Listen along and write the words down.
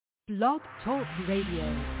Blog Talk Radio.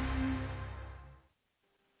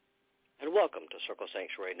 And welcome to Circle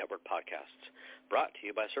Sanctuary Network Podcasts, brought to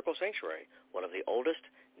you by Circle Sanctuary, one of the oldest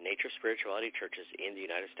nature spirituality churches in the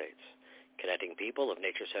United States, connecting people of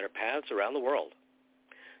nature-centered paths around the world.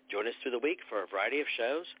 Join us through the week for a variety of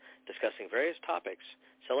shows discussing various topics,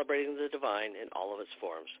 celebrating the divine in all of its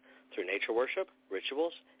forms, through nature worship,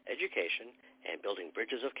 rituals, education, and building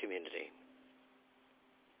bridges of community.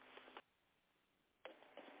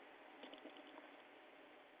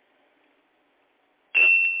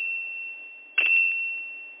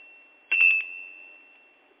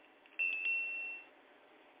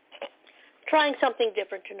 Trying something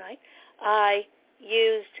different tonight. I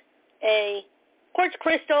used a quartz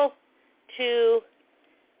crystal to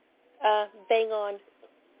bang on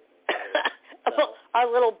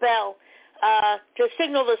our little bell to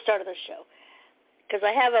signal the start of the show. Because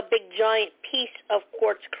I have a big giant piece of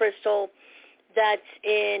quartz crystal that's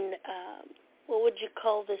in, what would you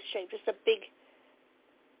call this shape? Just a big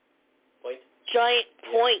Point? Giant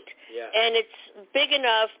point. Yeah. And it's big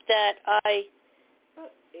enough that I...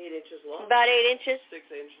 8 inches long. About 8 inches? 6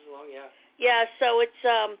 inches long, yeah. Yeah, so it's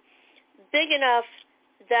big enough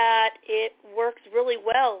that it works really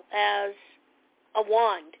well as a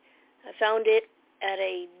wand. I found it at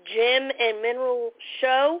a gem and mineral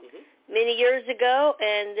show many years ago,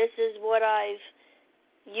 and this is what I've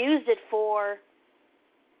used it for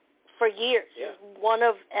years. Yeah.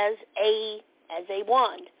 As a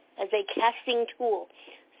wand, as a casting tool.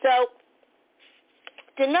 So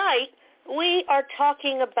tonight we are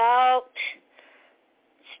talking about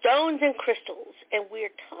stones and crystals, and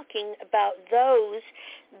we're talking about those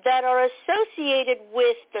that are associated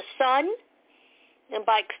with the sun, and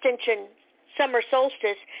by extension, summer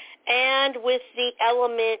solstice, and with the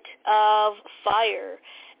element of fire.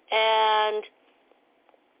 And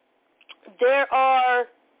there are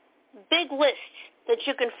big lists that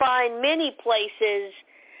you can find many places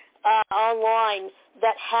online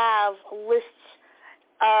that have lists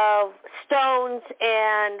of stones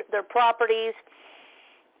and their properties.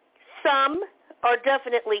 Some are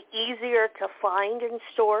definitely easier to find in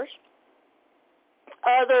stores.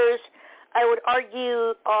 Others, I would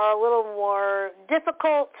argue, are a little more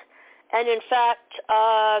difficult and, in fact,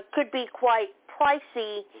 could be quite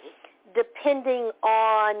pricey depending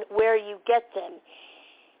on where you get them.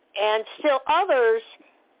 And still others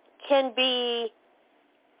can be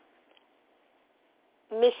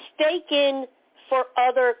mistaken for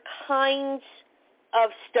other kinds of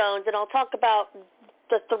stones, and I'll talk about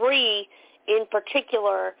the three in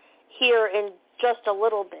particular here in just a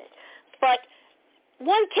little bit. But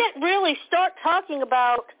one can't really start talking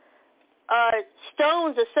about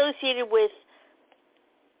stones associated with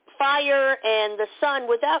fire and the sun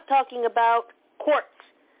without talking about quartz,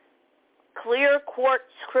 clear quartz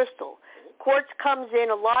crystal. Quartz comes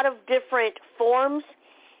in a lot of different forms.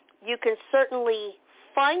 You can certainly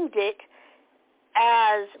find it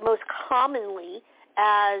as most commonly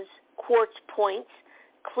as quartz points,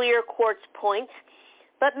 clear quartz points,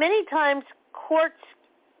 but many times quartz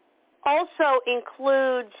also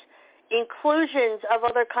includes inclusions of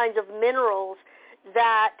other kinds of minerals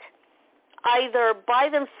that either by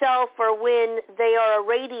themselves or when they are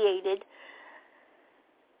irradiated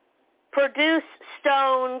produce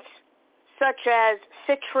stones such as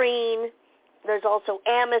citrine. There's also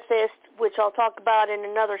amethyst, which I'll talk about in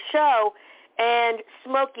another show, and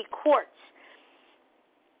smoky quartz.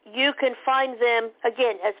 You can find them,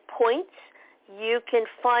 again, as points. You can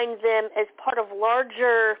find them as part of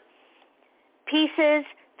larger pieces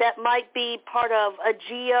that might be part of a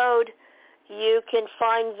geode. You can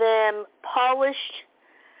find them polished.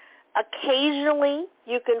 Occasionally,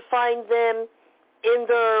 you can find them in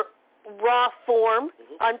their raw form,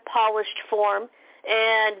 unpolished form,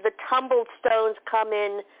 and the tumbled stones come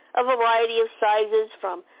in a variety of sizes,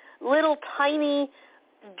 from little tiny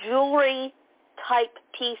jewelry type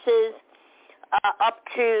pieces up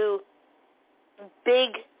to big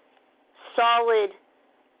solid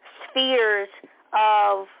spheres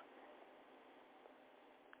of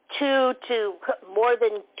 2 to more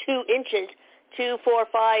than 2 inches, 2, 4,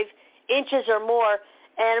 5 inches or more.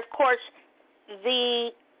 And of course,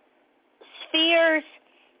 the spheres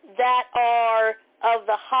that are of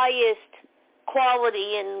the highest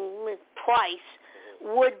quality and price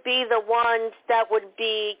would be the ones that would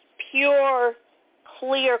be pure,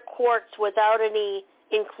 clear quartz without any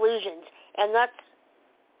inclusions. And that's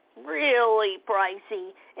really pricey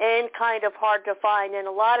and kind of hard to find. And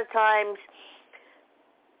a lot of times,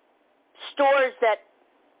 stores that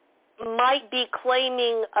might be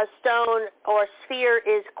claiming a stone or sphere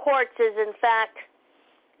is quartz is in fact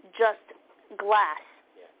just glass.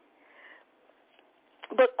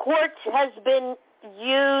 But quartz has been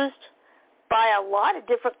used by a lot of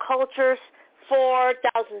different cultures for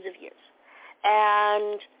thousands of years.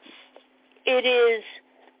 And it is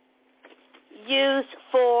used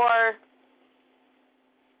for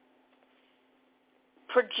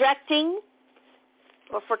projecting,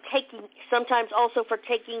 or for taking, sometimes also for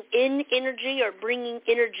taking in energy or bringing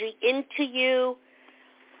energy into you.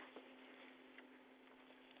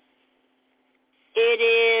 It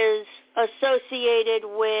is associated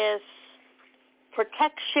with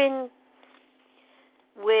protection,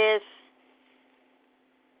 with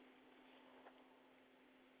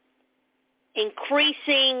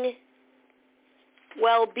increasing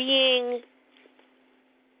well-being,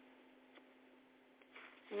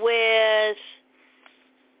 with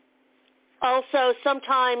also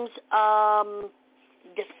sometimes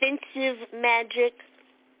defensive magic.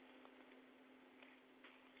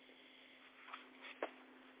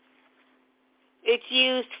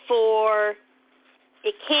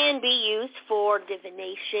 It can be used for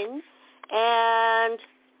divination and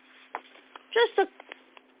just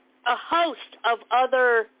a host of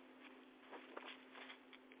other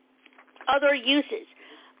uses.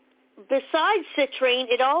 Besides citrine,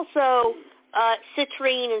 it also,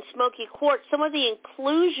 citrine and smoky quartz, some of the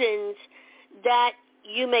inclusions that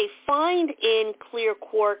you may find in clear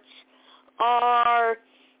quartz are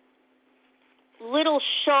little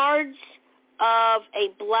shards of a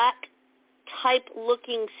black type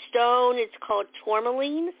looking stone. It's called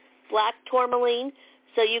tourmaline, black tourmaline.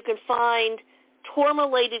 So you can find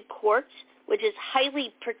tourmalated quartz, which is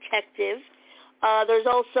highly protective. There's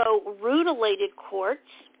also rutilated quartz.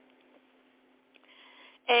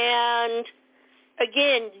 And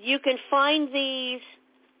again, you can find these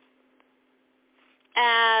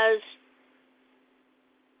as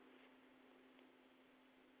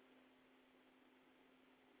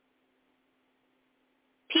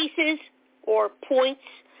pieces or points.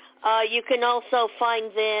 You can also find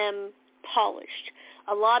them polished.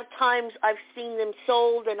 A lot of times I've seen them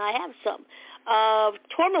sold, and I have some, of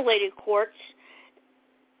tourmalated quartz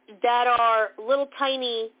that are little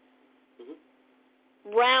tiny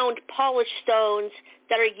round polished stones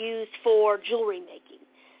that are used for jewelry making.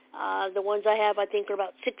 The ones I have, I think, are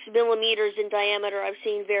about 6 millimeters in diameter. I've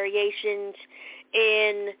seen variations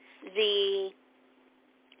in the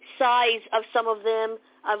size of some of them.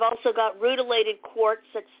 I've also got rutilated quartz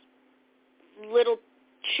that's little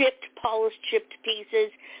polished chipped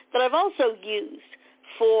pieces that I've also used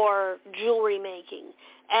for jewelry making.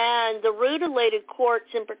 And the rutilated quartz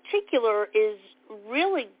in particular is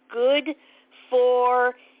really good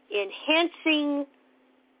for enhancing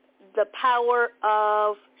the power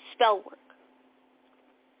of spellwork.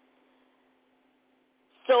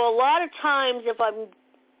 So a lot of times if I'm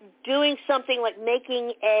doing something like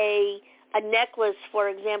making a necklace, for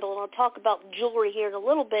example, and I'll talk about jewelry here in a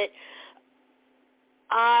little bit,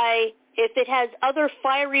 if it has other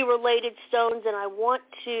fiery related stones and I want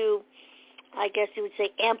to, I guess you would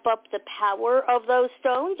say, amp up the power of those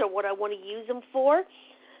stones or what I want to use them for,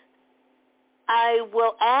 I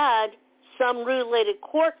will add some rutilated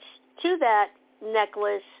quartz to that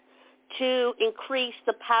necklace to increase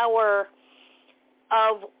the power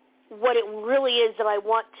of what it really is that I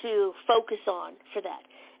want to focus on for that.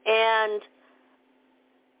 And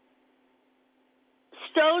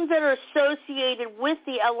stones that are associated with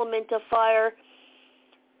the element of fire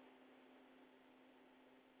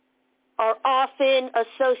are often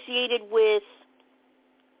associated with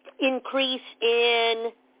increase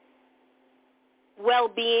in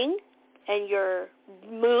well-being and your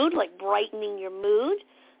mood, like brightening your mood.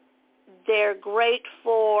 They're great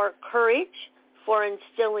for courage, for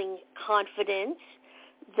instilling confidence.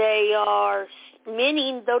 They are,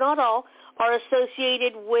 many, though not all, are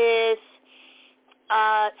associated with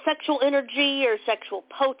sexual energy or sexual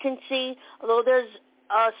potency, although there's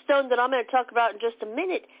a stone that I'm going to talk about in just a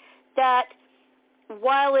minute that,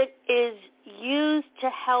 while it is used to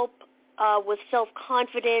help with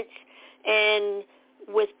self-confidence and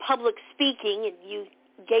with public speaking, and you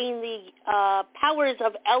gain the powers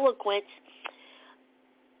of eloquence,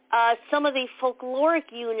 some of the folkloric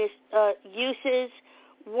uses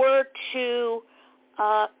were to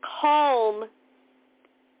calm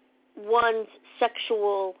one's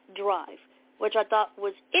sexual drive, which I thought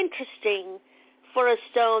was interesting for a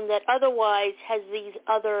stone that otherwise has these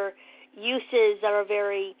other uses that are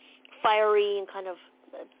very fiery and kind of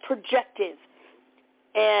projective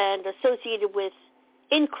and associated with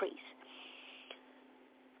increase.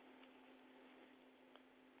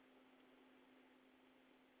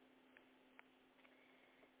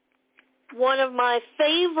 One of my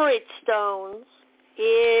favorite stones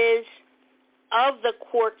is of the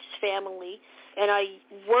quartz family, and I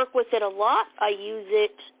work with it a lot. I use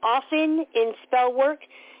it often in spellwork,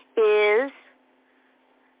 is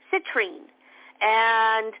citrine.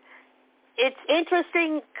 And it's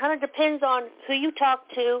interesting, kind of depends on who you talk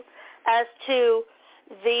to as to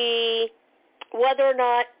whether or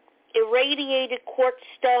not irradiated quartz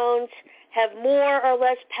stones have more or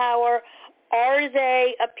less power. Are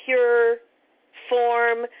they a pure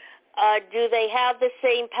form? Do they have the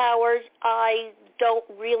same powers? I don't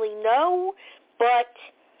really know, but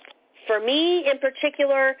for me in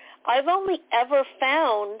particular, I've only ever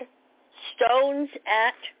found stones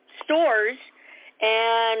at stores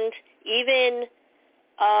and even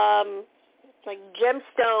like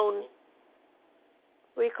gemstone,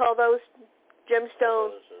 what do you call those?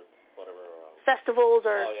 Gemstone festivals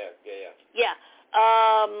or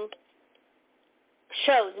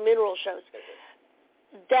shows, mineral shows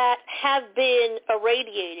that have been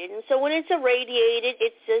irradiated. And so when it's irradiated,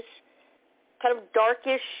 it's this kind of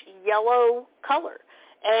darkish yellow color.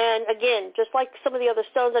 And again, just like some of the other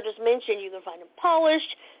stones I just mentioned, you can find them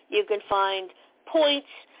polished, you can find points.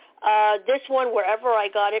 This one, wherever I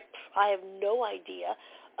got it, I have no idea.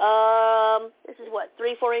 This is what,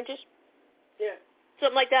 3-4 inches? Yeah.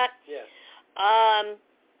 Something like that? Yeah.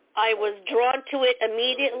 I was drawn to it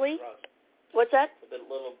immediately. What's that? About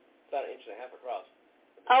 1.5 inches across.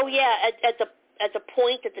 Oh yeah, at the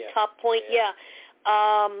point, at the top point, yeah.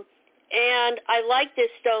 And I like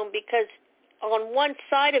this stone because on one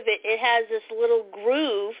side of it, it has this little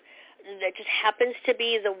groove that just happens to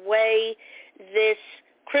be the way this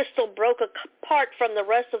crystal broke apart from the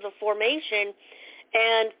rest of the formation,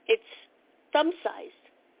 and it's thumb-sized,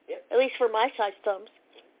 at least for my size thumbs,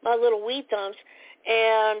 my little wee thumbs,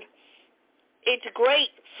 and it's great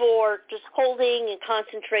for just holding and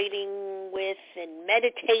concentrating with and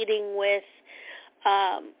meditating with.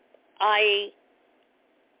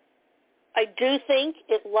 I do think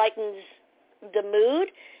it lightens the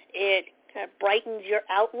mood. It kind of brightens your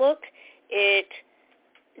outlook.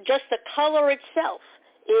 Just the color itself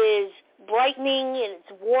is brightening and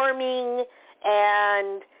it's warming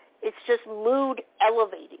and it's just mood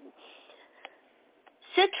elevating.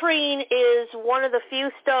 Citrine is one of the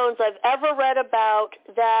few stones I've ever read about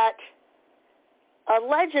that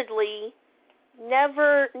allegedly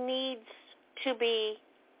never needs to be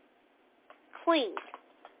cleaned.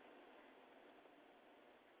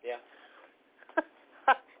 Yeah.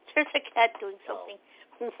 There's a cat doing something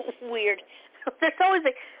weird. There's always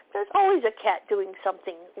a cat doing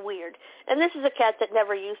something weird. And this is a cat that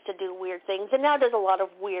never used to do weird things and now does a lot of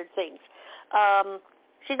weird things.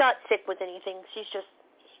 She's not sick with anything. She's just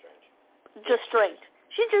strange.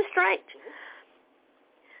 She's just strange.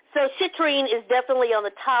 So citrine is definitely on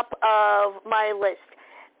the top of my list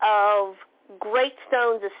of great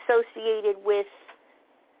stones associated with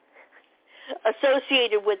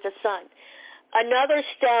the sun. Another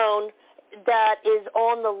stone that is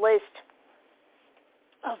on the list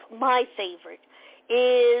of my favorite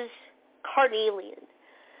is carnelian.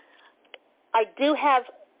 I do have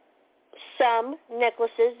some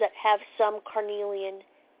necklaces that have some carnelian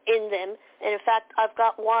in them. And in fact, I've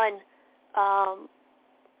got one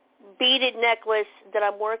beaded necklace that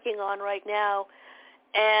I'm working on right now.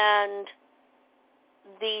 And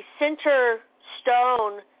the center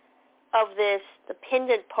stone of this, the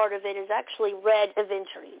pendant part of it, is actually red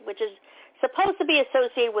aventurine, which is supposed to be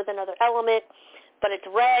associated with another element, but it's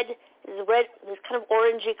red. It's red, this kind of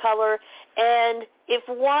orangey color. And if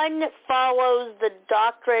one follows the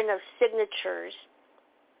doctrine of signatures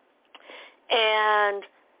and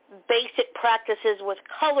basic practices with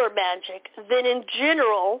color magic, then in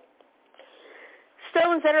general,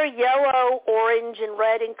 stones that are yellow, orange, and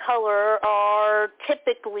red in color are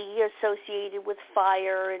typically associated with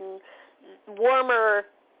fire and warmer,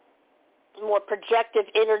 more projective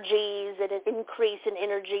energies and an increase in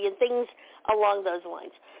energy and things along those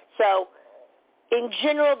lines. So in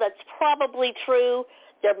general, that's probably true.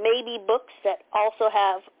 There may be books that also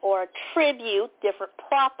have or attribute different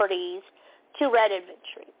properties to red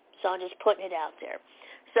aventurine. So I'm just putting it out there.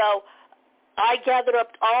 So I gathered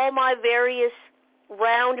up all my various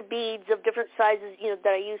round beads of different sizes,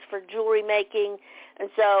 that I use for jewelry making. And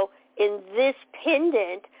so in this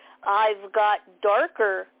pendant, I've got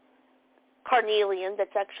darker carnelian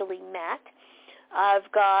that's actually matte. I've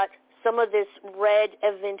got some of this red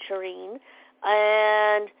aventurine.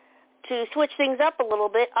 And to switch things up a little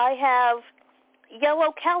bit, I have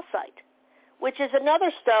yellow calcite, which is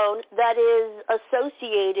another stone that is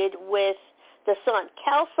associated with the sun.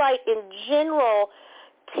 Calcite in general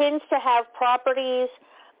tends to have properties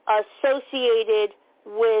associated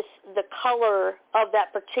with the color of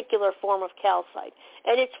that particular form of calcite.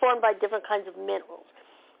 And it's formed by different kinds of minerals.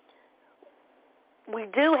 We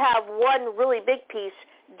do have one really big piece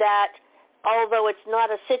that, although it's not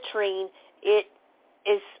a citrine, it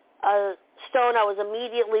is a stone I was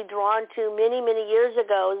immediately drawn to many, many years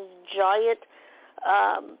ago. This giant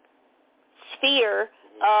sphere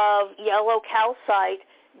of yellow calcite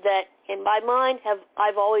that, in my mind,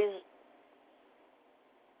 I've always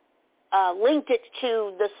linked it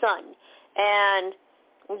to the sun. And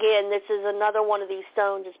again, this is another one of these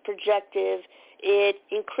stones. It's projective. It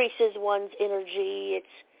increases one's energy. It's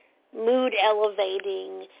mood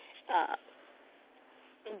elevating.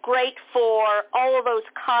 Great for all of those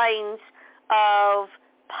kinds of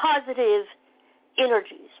positive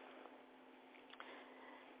energies.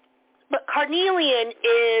 But carnelian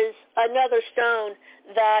is another stone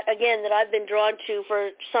that, again, that I've been drawn to for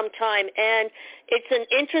some time. And it's an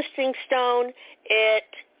interesting stone.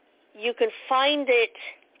 You can find it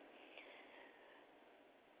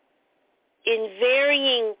in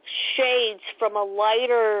varying shades, from a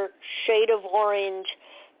lighter shade of orange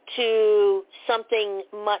to something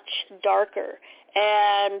much darker.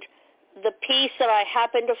 And the piece that I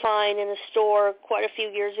happened to find in a store quite a few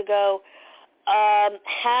years ago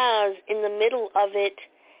has in the middle of it,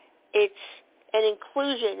 it's an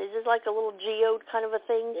inclusion. Is this like a little geode kind of a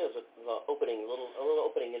thing? Yeah, it's a little opening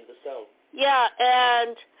into the stone. Yeah,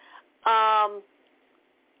 and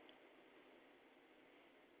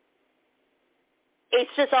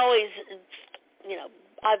it's just always,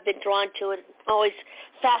 I've been drawn to it. Always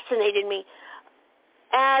fascinated me.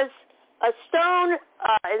 As a stone,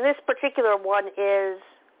 and this particular one is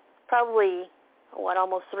probably,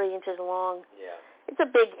 almost 3 inches long. Yeah. It's a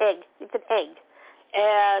big egg. It's an egg.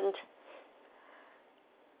 And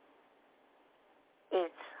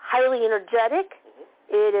it's highly energetic.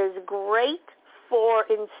 Mm-hmm. It is great for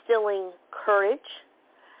instilling courage,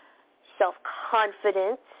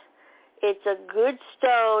 self-confidence. It's a good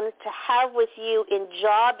stone to have with you in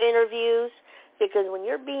job interviews, because when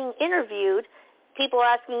you're being interviewed, people are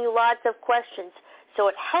asking you lots of questions. So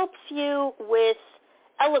it helps you with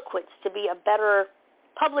eloquence to be a better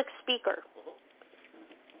public speaker.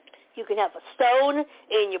 You can have a stone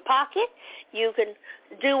in your pocket. You can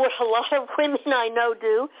do what a lot of women I know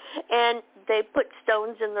do, and they put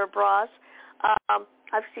stones in their bras.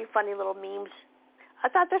 I've seen funny little memes. I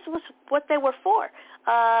thought this was what they were for,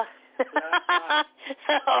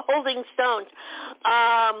 holding stones.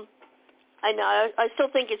 I know. I still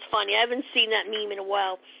think it's funny. I haven't seen that meme in a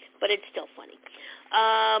while, but it's still funny.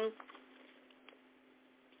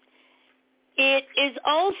 It is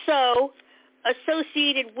also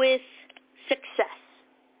associated with success.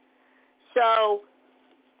 So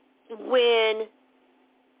when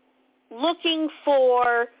looking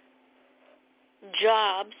for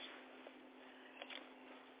jobs,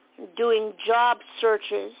 doing job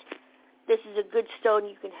searches, this is a good stone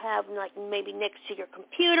you can have like maybe next to your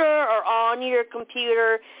computer or on your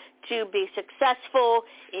computer to be successful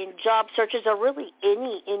in job searches, or really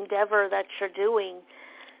any endeavor that you're doing.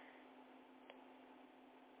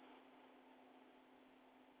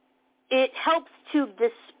 It helps to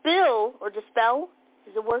dispel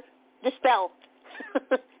is the word? Dispel,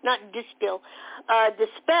 not distill.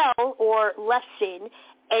 Dispel or lessen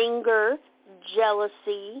anger,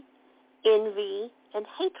 jealousy, envy, and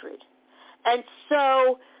hatred. And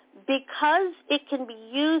so because it can be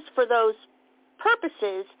used for those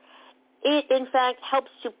purposes, it in fact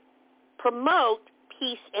helps to promote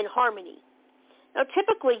peace and harmony. Now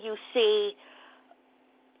typically you see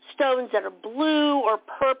stones that are blue or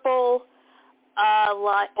purple,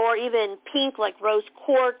 or even pink, like rose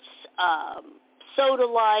quartz,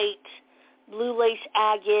 sodalite, blue lace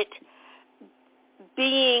agate,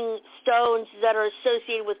 being stones that are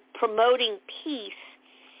associated with promoting peace.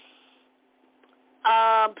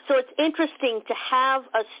 So it's interesting to have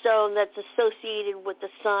a stone that's associated with the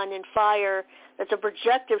sun and fire, that's a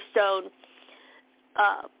projective stone,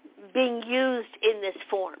 being used in this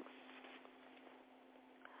form.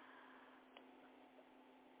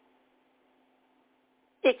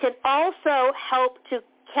 It can also help to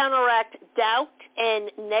counteract doubt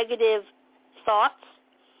and negative thoughts.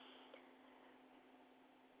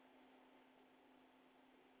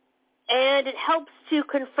 And it helps to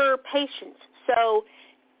confer patience. So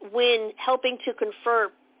when helping to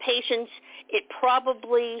confer patience, it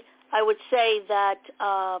probably, I would say that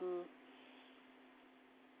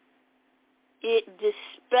it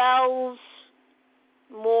dispels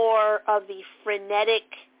more of the frenetic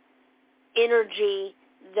energy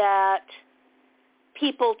that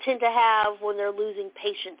people tend to have when they're losing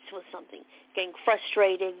patience with something, getting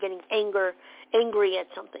frustrated, getting angry at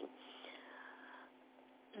something.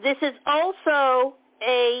 This is also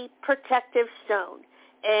a protective stone,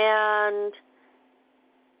 and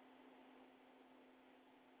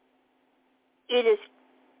it is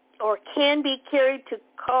or can be carried to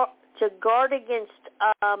guard against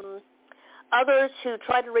others who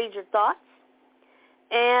try to read your thoughts.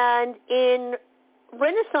 And in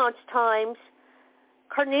Renaissance times,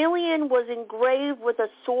 carnelian was engraved with a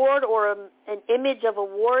sword or an image of a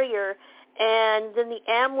warrior, and then the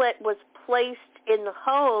amulet was placed in the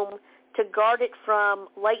home to guard it from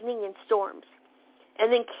lightning and storms,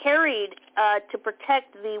 and then carried to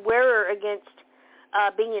protect the wearer against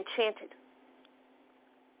being enchanted.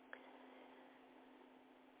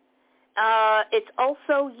 It's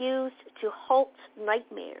also used to halt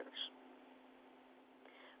nightmares.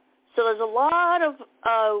 So there's a lot of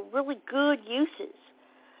really good uses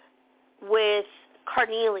with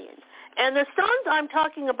carnelian. And the stones I'm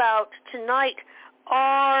talking about tonight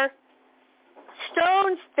are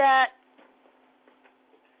stones that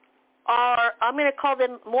are, I'm going to call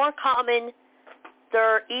them more common.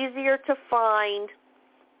 They're easier to find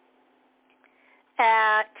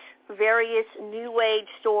at various New Age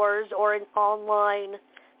stores or in online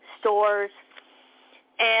stores,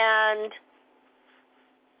 and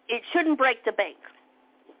it shouldn't break the bank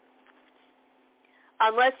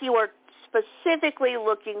unless you are specifically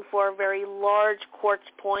looking for very large quartz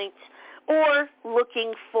points or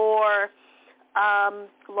looking for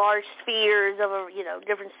large spheres of a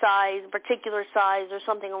different size, particular size, or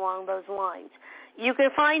something along those lines. You can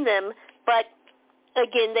find them, but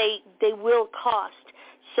again, they will cost.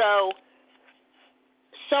 So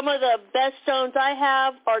some of the best stones I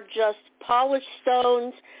have are just polished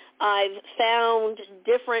stones. I've found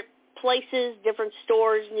different places, different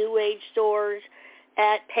stores, New Age stores,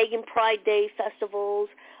 at Pagan Pride Day festivals,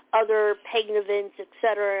 other pagan events,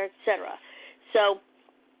 etc., etc. So,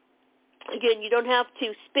 again, you don't have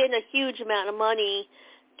to spend a huge amount of money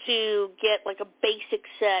to get like a basic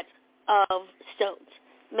set of stones,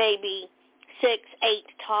 maybe 6, 8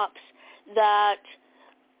 tops that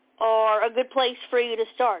are a good place for you to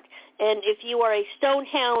start. And if you are a stone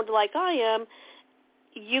hound like I am,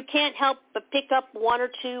 you can't help but pick up 1 or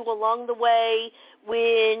 2 along the way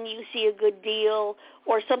when you see a good deal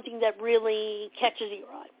or something that really catches your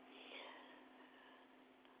eye.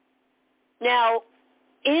 Now,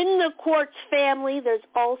 in the quartz family, there's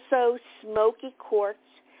also smoky quartz,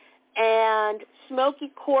 and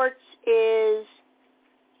smoky quartz is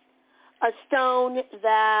a stone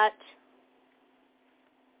that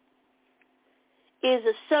is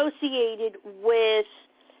associated with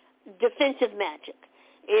defensive magic.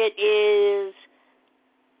 It is,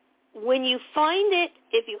 when you find it,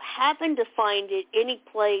 if you happen to find it any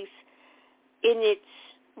place in its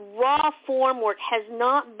raw form where it has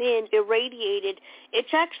not been irradiated,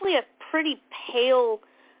 it's actually a pretty pale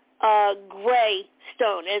gray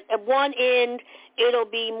stone. At one end, it'll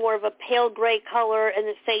be more of a pale gray color and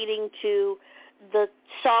then fading to the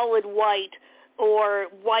solid white or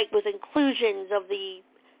white with inclusions of the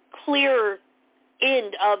clear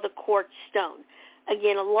end of the quartz stone.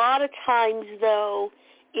 Again, a lot of times, though,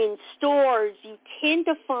 in stores, you tend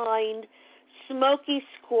to find smoky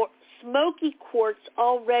quartz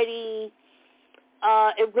already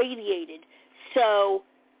irradiated. So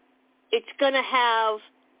it's going to have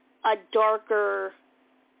a darker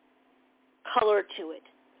color to it.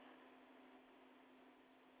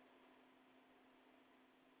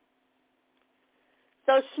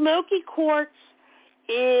 So smoky quartz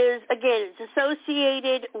is, again, it's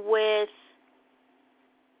associated with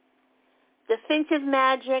defensive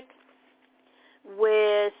magic,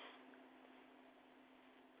 with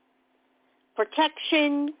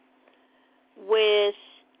protection, with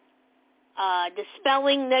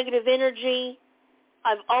dispelling negative energy.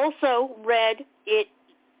 I've also read it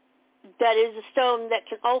that is a stone that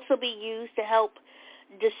can also be used to help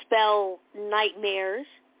dispel nightmares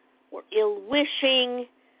or ill-wishing,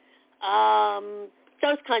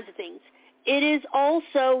 those kinds of things. It is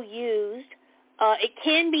also used, it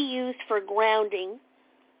can be used for grounding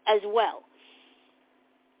as well.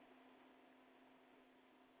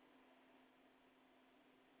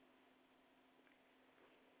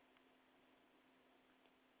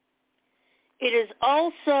 It is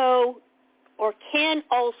also, or can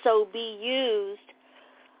also be used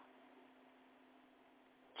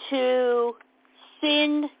to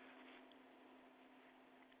send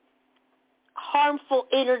harmful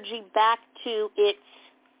energy back to its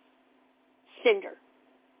sender.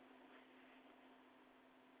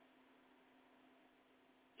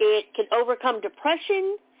 It can overcome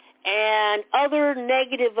depression and other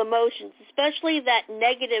negative emotions, especially that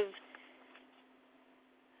negative,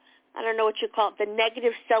 I don't know what you call it, the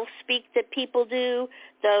negative self-speak that people do,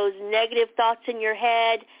 those negative thoughts in your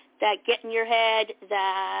head that get in your head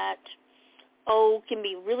that, can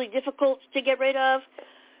be really difficult to get rid of.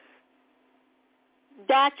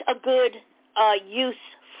 That's a good use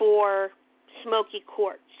for smoky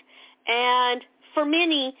quartz. And for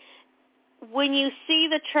many, when you see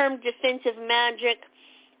the term defensive magic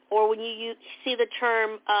or when you see the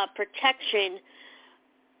term protection,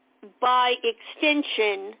 by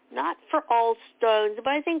extension, not for all stones,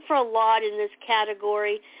 but I think for a lot in this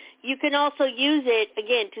category, you can also use it,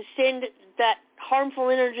 again, to send that harmful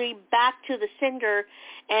energy back to the sender.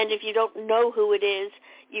 And if you don't know who it is,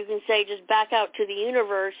 you can say just back out to the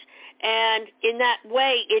universe. And in that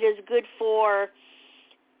way, it is good for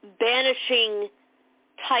banishing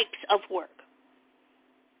types of work.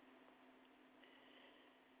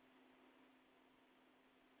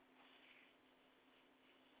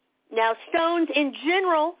 Now, stones in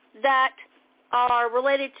general that are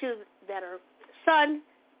related to, that are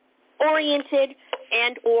sun-oriented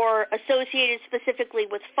and or associated specifically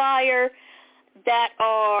with fire, that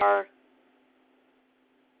are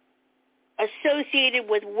associated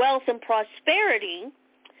with wealth and prosperity,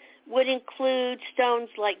 would include stones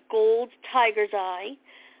like gold, tiger's eye.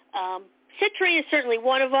 Citrine is certainly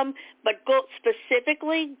one of them, but gold,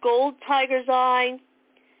 specifically gold, tiger's eye,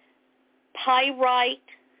 pyrite,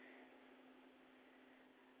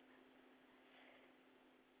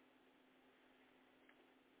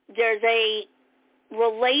 there's a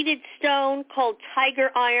related stone called tiger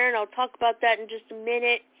iron. I'll talk about that in just a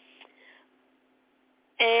minute.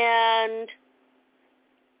 And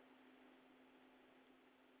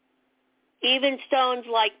even stones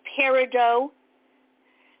like peridot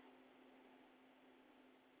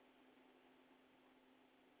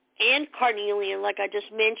and carnelian, like I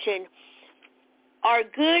just mentioned, are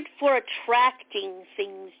good for attracting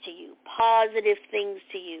things to you, positive things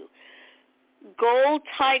to you. Gold,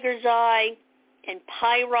 tiger's eye, and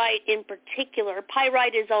pyrite in particular.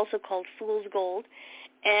 Pyrite is also called fool's gold.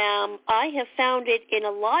 I have found it in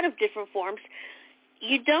a lot of different forms.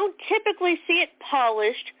 You don't typically see it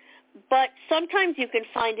polished, but sometimes you can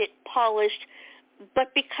find it polished.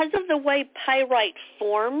 But because of the way pyrite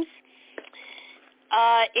forms,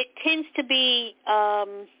 it tends to be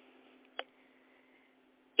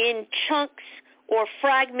in chunks or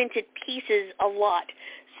fragmented pieces a lot.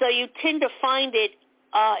 So you tend to find it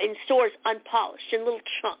in stores unpolished, in little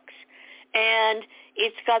chunks. And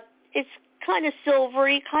it's kind of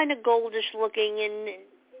silvery, kind of goldish looking, and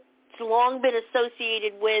it's long been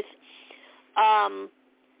associated with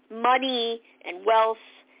money and wealth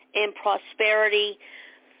and prosperity.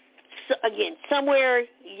 So again, somewhere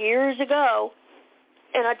years ago,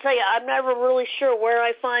 and I tell you, I'm never really sure where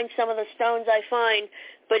I find some of the stones I find,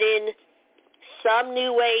 but in some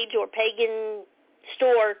New Age or pagan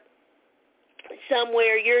store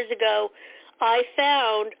somewhere years ago, I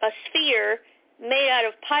found a sphere made out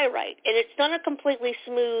of pyrite, and it's not a completely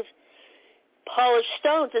smooth, polished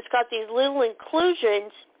stone. It's got these little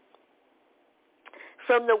inclusions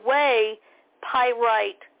from the way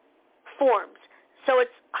pyrite forms. So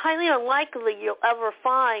it's highly unlikely you'll ever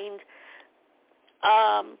find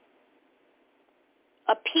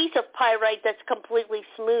a piece of pyrite that's completely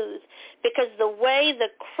smooth, because the way the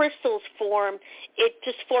crystals form, it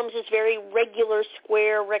just forms this very regular,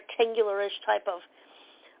 square, rectangular-ish type of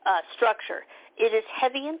structure. It is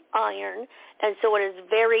heavy in iron, and so it is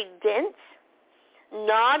very dense,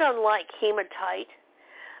 not unlike hematite,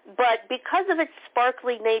 but because of its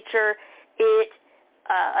sparkly nature, it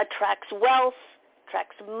attracts wealth,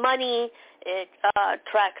 attracts money, it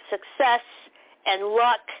attracts success and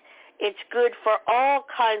luck. It's good for all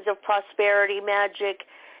kinds of prosperity magic,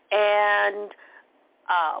 and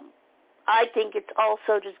I think it's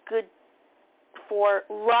also just good for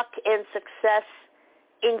luck and success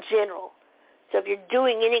in general. So if you're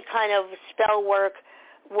doing any kind of spell work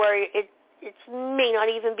where it may not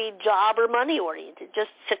even be job or money oriented, just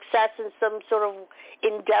success in some sort of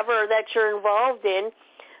endeavor that you're involved in,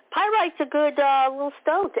 pyrite's a good little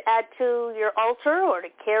stone to add to your altar or to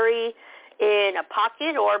carry in a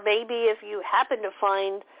pocket, or maybe if you happen to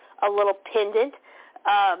find a little pendant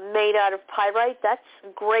made out of pyrite, that's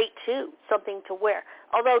great too, something to wear.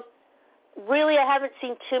 Although really I haven't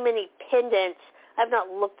seen too many pendants. I've not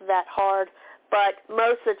looked that hard, but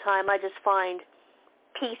most of the time I just find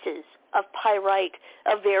pieces of pyrite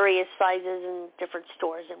of various sizes in different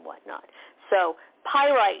stores and whatnot. So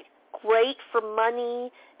pyrite, great for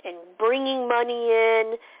money and bringing money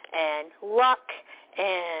in and luck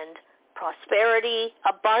and prosperity,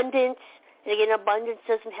 abundance. And again, abundance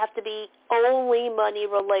doesn't have to be only money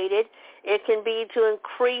related. It can be to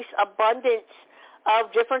increase abundance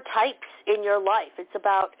of different types in your life. It's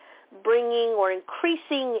about bringing or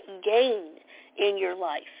increasing gain in your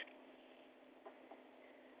life.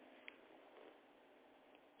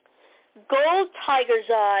 Gold tiger's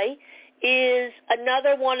eye is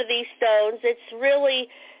another one of these stones. It's really,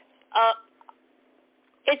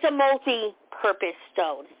 it's a multi-purpose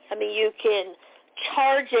stone. I mean, you can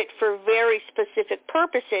charge it for very specific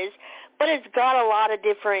purposes, but it's got a lot of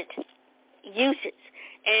different uses.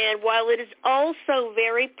 And while it is also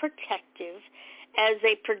very protective as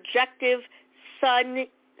a projective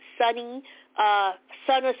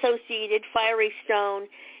sun-associated fiery stone,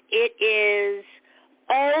 it is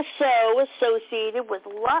also associated with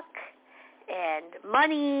luck and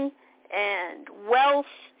money and wealth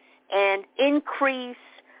and increase,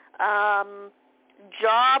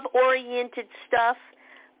 job-oriented stuff.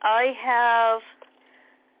 I have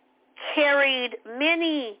carried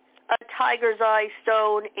many a tiger's eye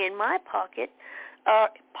stone in my pockets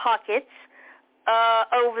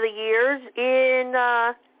over the years in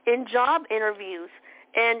job interviews.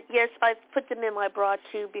 And yes, I've put them in my bra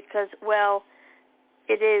too because, well,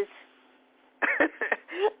 it is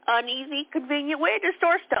an easy, convenient way to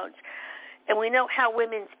store stones. And we know how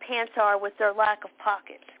women's pants are with their lack of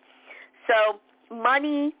pockets. So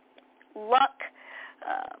money, luck,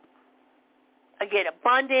 again,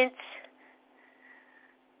 abundance.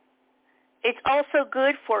 It's also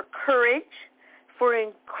good for courage, for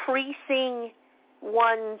increasing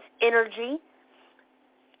one's energy,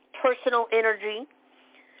 personal energy.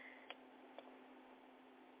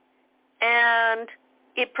 And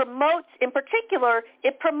it promotes, in particular,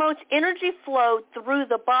 it promotes energy flow through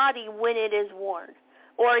the body when it is worn.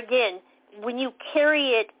 Or again, when you carry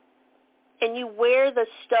it and you wear the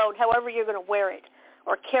stone, however you're going to wear it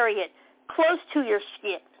or carry it, close to your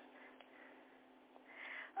skin.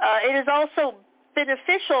 It is also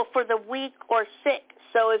beneficial for the weak or sick.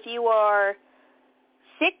 So if you are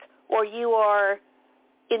sick or you are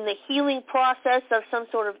in the healing process of some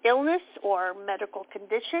sort of illness or medical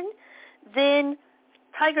condition, then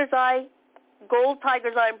tiger's eye, gold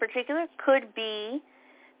tiger's eye in particular, could be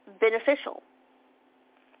beneficial.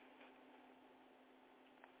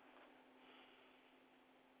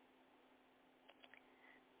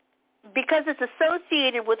 Because it's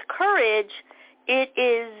associated with courage, it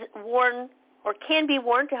is worn or can be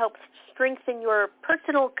worn to help strengthen your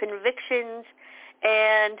personal convictions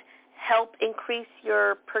and help increase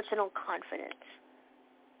your personal confidence.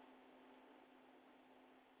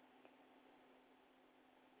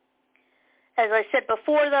 As I said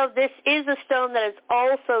before, though, this is a stone that is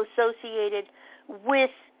also associated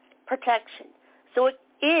with protection. So it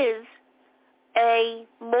is a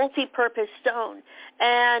multi-purpose stone.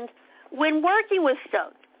 And when working with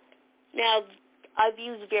stones, now I've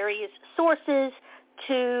used various sources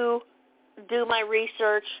to do my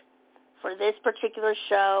research for this particular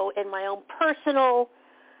show and my own personal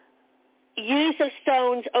use of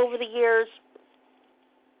stones over the years.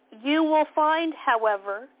 You will find,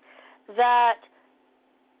 however, that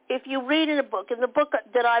if you read in a book, and the book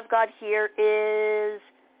that I've got here is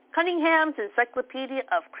Cunningham's Encyclopedia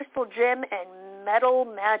of Crystal Gem and Metal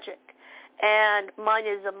Magic, and mine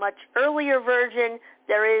is a much earlier version.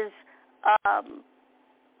 There is a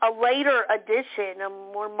later edition, a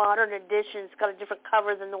more modern edition. It's got a different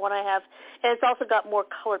cover than the one I have, and it's also got more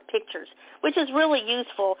colored pictures, which is really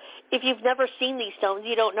useful. If you've never seen these stones,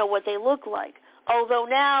 you don't know what they look like. Although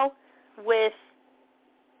now, with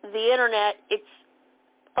the internet, it's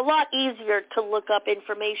a lot easier to look up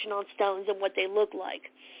information on stones and what they look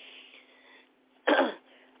like.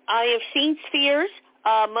 I have seen spheres.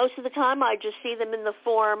 Most of the time I just see them in the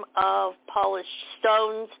form of polished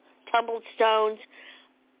stones, tumbled stones,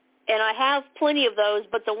 and I have plenty of those,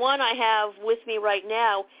 but the one I have with me right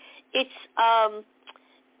now, it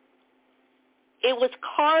was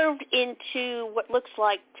carved into what looks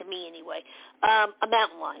like, to me anyway, a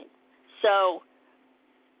mountain lion. So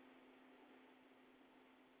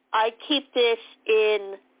I keep this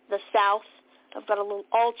in the south. I've got a little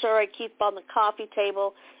altar I keep on the coffee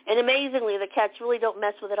table, and amazingly, the cats really don't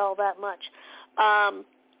mess with it all that much. And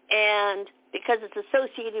because it's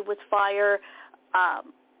associated with fire, I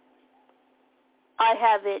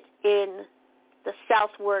have it in the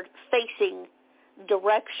southward facing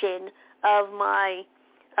direction of my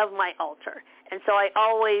altar. And so I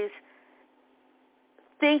always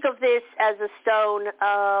think of this as a stone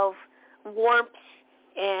of warmth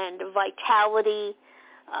and vitality,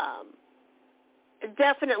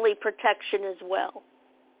 definitely protection as well.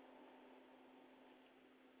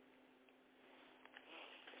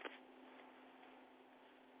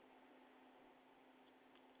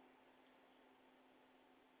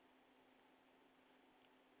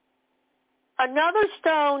 Another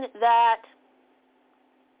stone that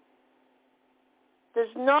is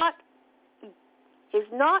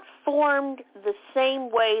not formed the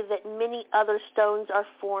same way that many other stones are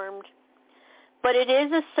formed, but it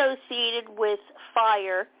is associated with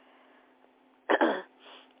fire,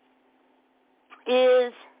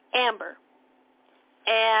 is amber.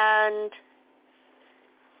 And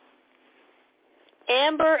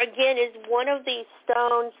amber, again, is one of these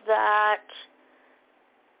stones that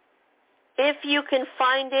if you can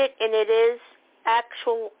find it and it is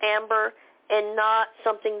actual amber and not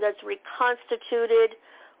something that's reconstituted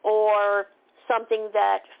or something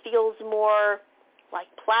that feels more like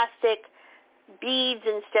plastic beads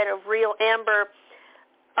instead of real amber,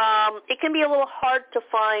 it can be a little hard to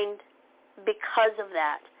find because of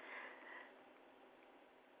that.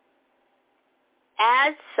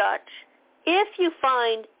 As such, if you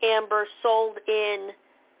find amber sold in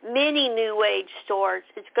many New Age stores,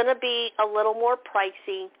 it's going to be a little more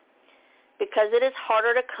pricey because it is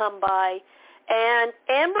harder to come by. And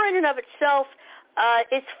amber in and of itself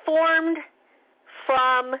is formed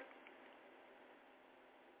from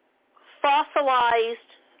fossilized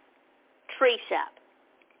tree sap.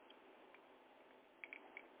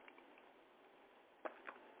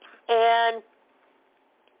 And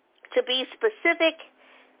to be specific,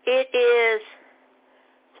 it is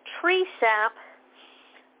tree sap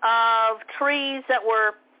of trees that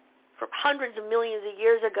were from hundreds of millions of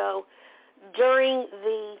years ago during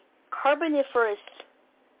the Carboniferous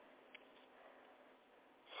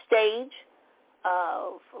stage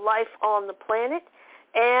of life on the planet.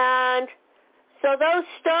 And so those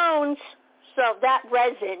stones, so that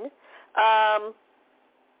resin,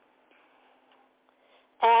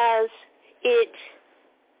 as it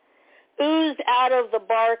oozed out of the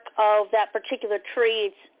bark of that particular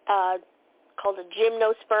tree, it's called a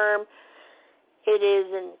gymnosperm. It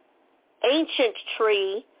is an ancient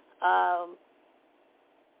tree,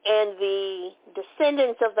 and the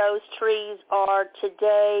descendants of those trees are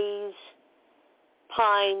today's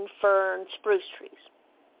pine, fern, spruce trees.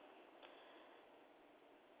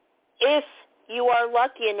 If you are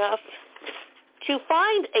lucky enough to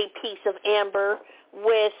find a piece of amber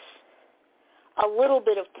with a little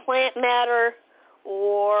bit of plant matter,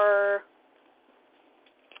 or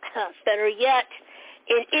better yet,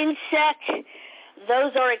 an insect,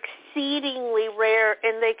 those are exceedingly rare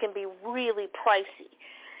and they can be really pricey.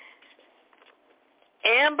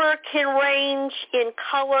 Amber can range in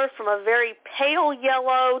color from a very pale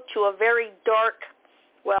yellow to a very dark,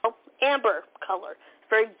 amber color,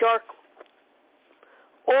 very dark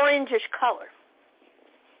orangish color.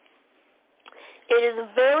 It is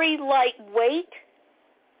very lightweight,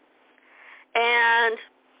 and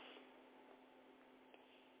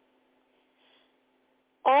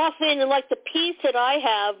often, like the piece that I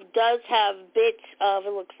have, does have bits of,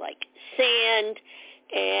 it looks like, sand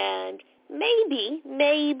and maybe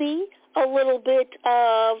a little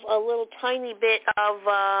tiny bit of,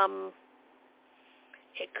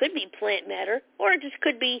 it could be plant matter, or it just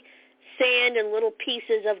could be sand and little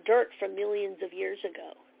pieces of dirt from millions of years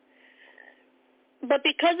ago. But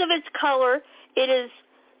because of its color, it is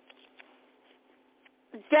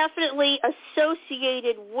definitely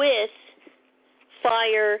associated with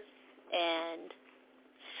fire and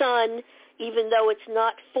sun, even though it's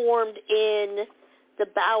not formed in the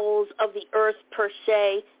bowels of the earth per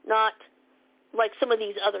se, not like some of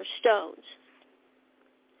these other stones.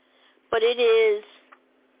 But it is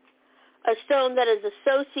a stone that is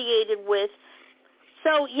associated with,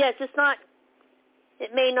 so yes,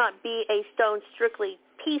 it may not be a stone strictly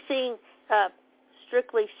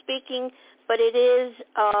speaking, but it is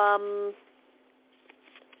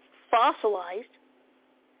fossilized,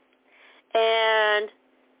 and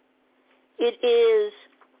it is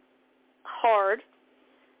hard.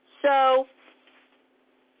 So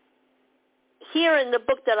here in the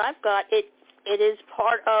book that I've got, it is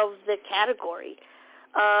part of the category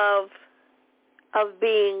of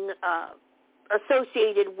being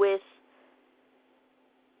associated with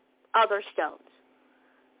other stones.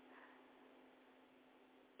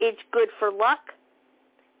 It's good for luck.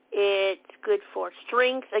 It's good for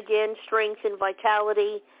strength, again, strength and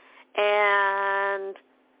vitality, and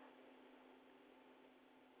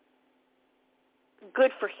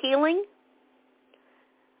good for healing.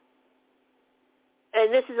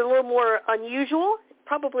 And this is a little more unusual,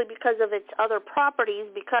 probably because of its other properties,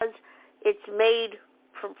 because it's made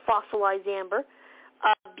from fossilized amber.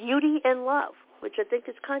 Beauty and love, which I think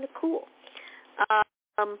is kind of cool.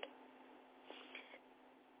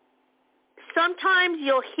 Sometimes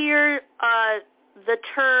you'll hear the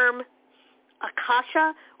term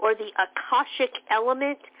Akasha or the Akashic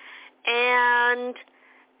element, And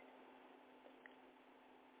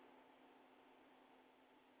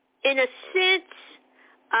in a sense,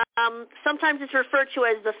 sometimes it's referred to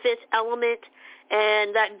as the fifth element,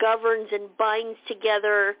 and that governs and binds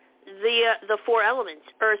together the four elements,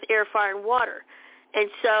 earth, air, fire, and water. And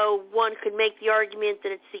so one could make the argument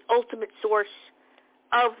that it's the ultimate source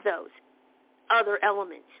of those other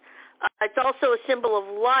elements. It's also a symbol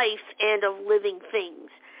of life and of living things.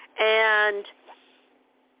 And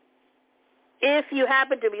if you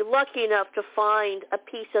happen to be lucky enough to find a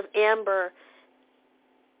piece of amber,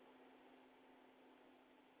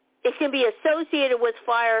 it can be associated with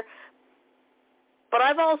fire, but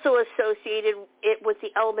I've also associated it with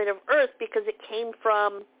the element of earth because it came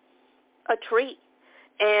from a tree.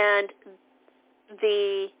 And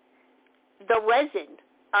the resin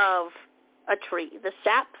of a tree, the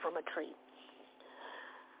sap from a tree.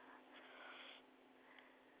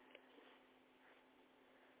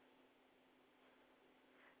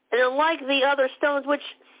 And unlike the other stones, which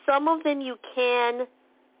some of them you can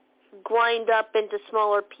grind up into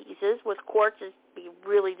smaller pieces, with quartz it'd be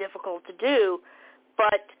really difficult to do,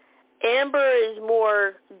 but amber is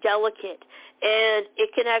more delicate, and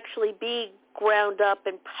it can actually be ground up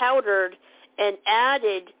and powdered and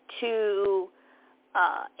added to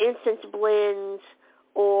incense blends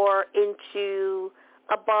or into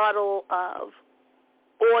a bottle of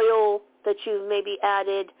oil that you've maybe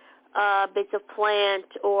added bits of plant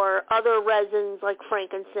or other resins like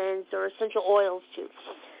frankincense or essential oils to.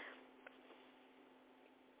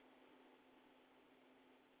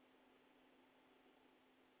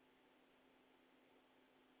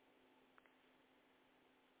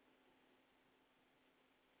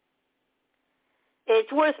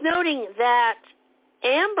 It's worth noting that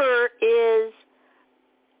amber is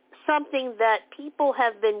something that people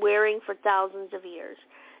have been wearing for thousands of years.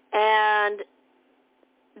 And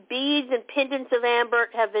beads and pendants of amber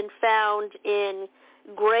have been found in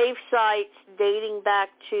grave sites dating back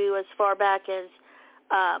to as far back as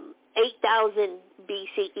 8,000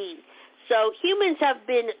 BCE. So humans have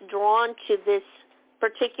been drawn to this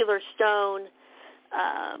particular stone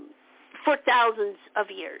for thousands of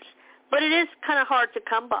years. But it is kind of hard to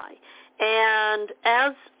come by. And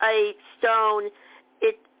as a stone,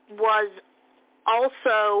 it was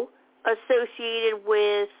also associated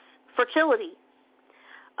with fertility,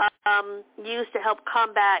 used to help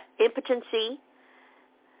combat impotency.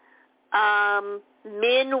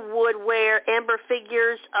 Men would wear amber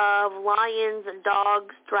figures of lions and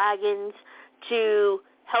dogs, dragons, to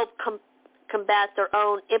help combat their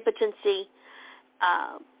own impotency.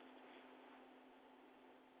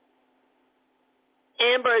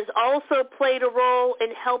 Amber has also played a role in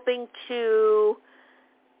helping to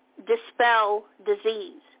dispel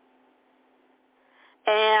disease.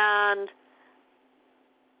 And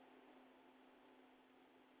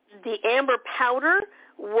the amber powder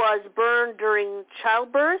was burned during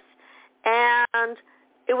childbirth, and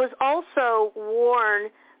it was also worn,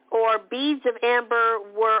 or beads of amber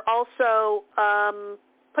were also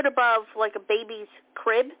put above like a baby's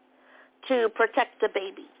crib to protect the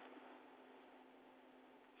baby.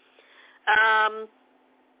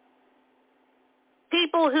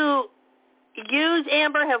 People who use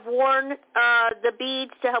amber have worn the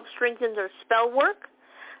beads to help strengthen their spell work.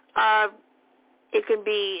 It can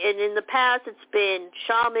be, and in the past it's been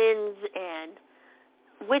shamans and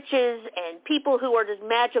witches and people who are just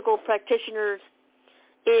magical practitioners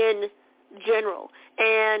in general.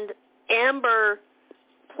 And amber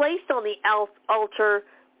placed on the altar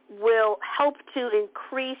will help to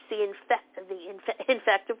increase the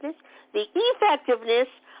effectiveness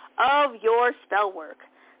of your spell work.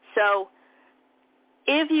 So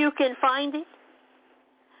if you can find it,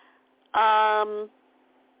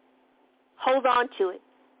 hold on to it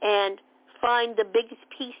and find the biggest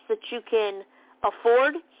piece that you can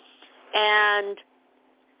afford and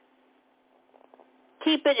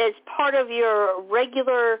keep it as part of your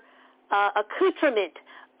regular accoutrement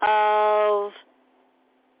of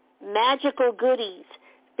magical goodies,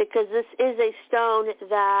 because this is a stone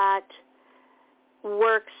that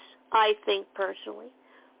works, I think personally,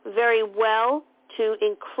 very well to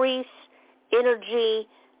increase energy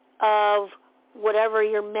of whatever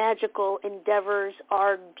your magical endeavors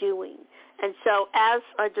are doing. And so, as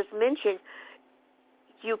I just mentioned,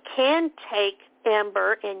 you can take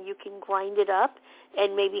amber and you can grind it up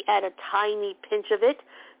and maybe add a tiny pinch of it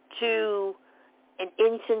to an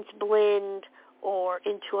incense blend or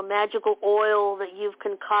into a magical oil that you've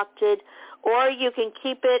concocted, or you can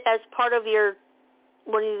keep it as part of your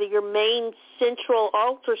one of your main central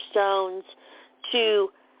altar stones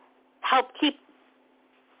to help keep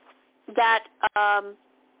that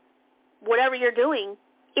whatever you're doing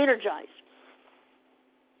energized.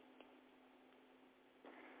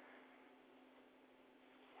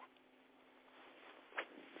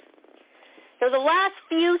 So the last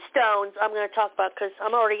few stones I'm going to talk about, because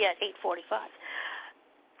I'm already at 8:45,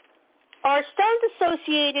 are stones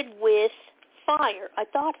associated with fire. I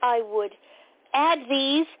thought I would add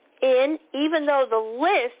these in, even though the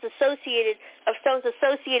list of stones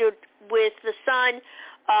associated with the sun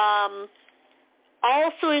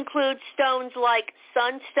also includes stones like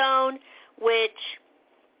sunstone, which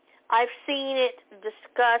I've seen it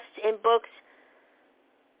discussed in books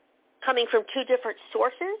coming from two different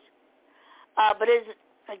sources, but is,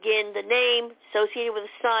 again, the name associated with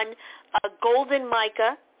the sun. Golden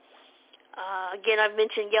mica. Again, I've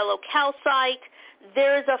mentioned yellow calcite.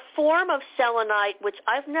 There's a form of selenite, which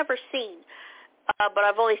I've never seen, but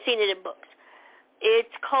I've only seen it in books.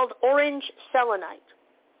 It's called orange selenite,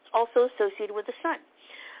 also associated with the sun.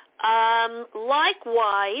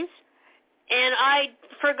 Likewise, and I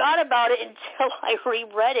forgot about it until I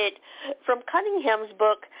reread it from Cunningham's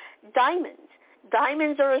book, diamonds.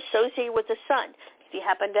 Diamonds are associated with the sun. If you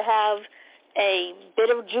happen to have a bit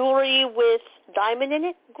of jewelry with diamond in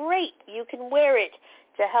it, great. You can wear it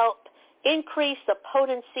to help increase the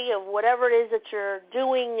potency of whatever it is that you're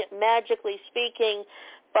doing, magically speaking.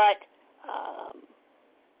 But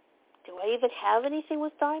do I even have anything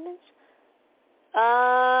with diamonds?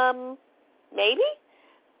 Maybe?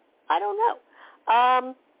 I don't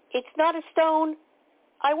know. It's not a stone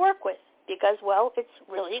I work with because, well, it's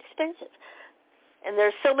really expensive. And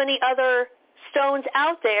there's so many other stones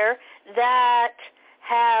out there that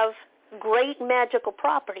have great magical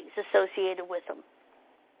properties associated with them.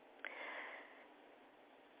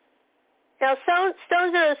 Now, stones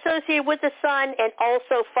that are associated with the sun and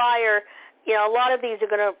also fire, you know, a lot of these are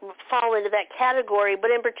going to fall into that category,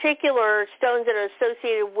 but in particular, stones that are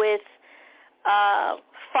associated with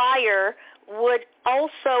fire would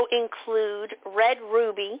also include red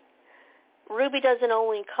ruby. Ruby doesn't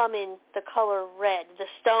only come in the color red. The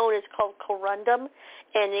stone is called corundum,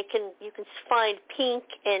 and you can find pink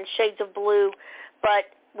and shades of blue, but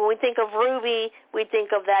when we think of ruby, we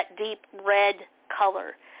think of that deep red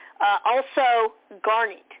color. Also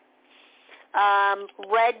garnet,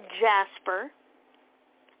 red jasper,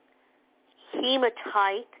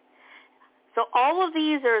 hematite. So all of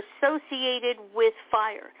these are associated with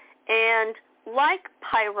fire. And like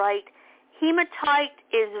pyrite, hematite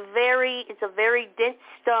is it's a very dense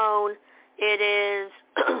stone. It is,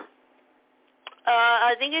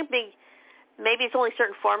 I think maybe it's only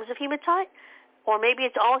certain forms of hematite, or maybe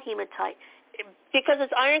it's all hematite. Because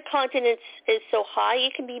its iron content is so high,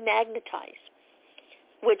 it can be magnetized,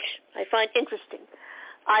 which I find interesting.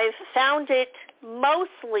 I've found it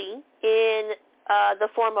mostly in the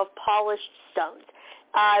form of polished stones.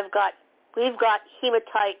 We've got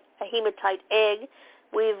hematite, a hematite egg.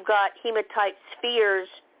 We've got hematite spheres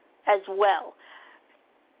as well.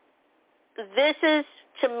 This is,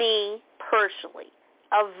 to me personally,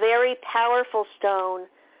 a very powerful stone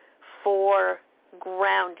for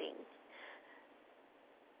grounding.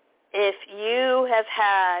 If you have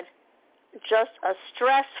had just a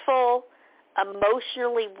stressful,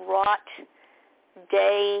 emotionally wrought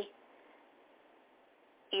day,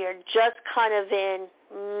 you're just kind of in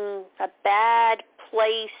a bad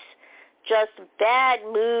place, just bad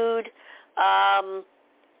mood,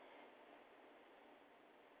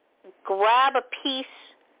 grab a piece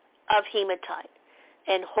of hematite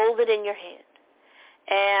and hold it in your hand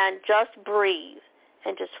and just breathe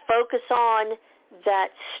and just focus on that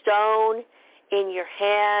stone in your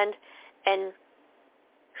hand and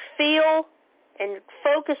feel and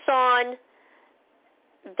focus on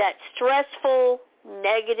that stressful,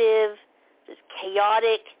 negative, just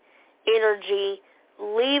chaotic energy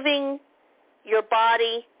leaving your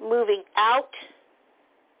body, moving out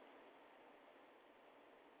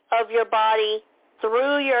of your body,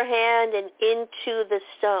 through your hand and into the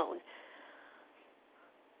stone.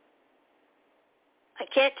 I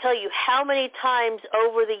can't tell you how many times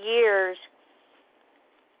over the years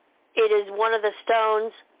it is one of the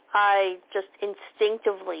stones I just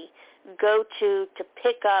instinctively go to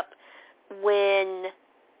pick up when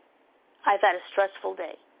I've had a stressful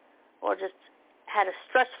day or just had a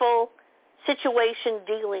stressful situation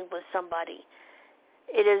dealing with somebody.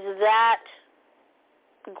 It is that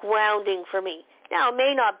grounding for me. Now, it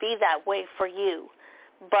may not be that way for you,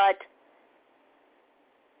 but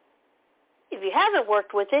if you haven't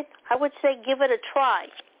worked with it, I would say give it a try.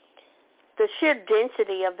 The sheer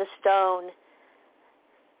density of the stone,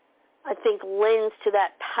 I think, lends to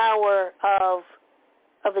that power of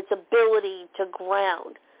its ability to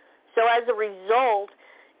ground. So as a result,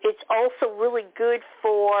 it's It's also really good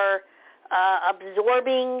for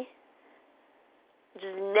absorbing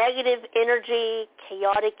just negative energy,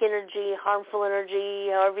 chaotic energy, harmful energy,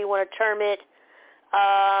 however you want to term it.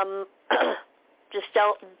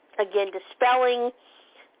 Dispelling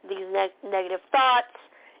these negative thoughts.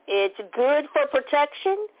 It's good for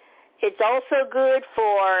protection. It's also good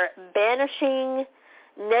for banishing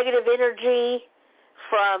negative energy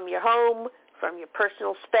from your home, from your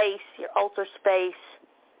personal space, your altar space,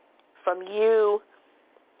 from you,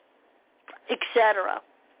 etc.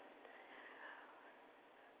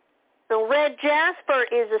 The red jasper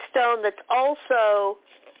is a stone that's also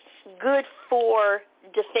good for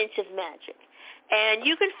defensive magic. And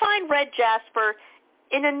you can find red jasper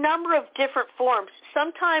in a number of different forms.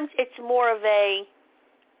 Sometimes it's more of a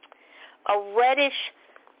reddish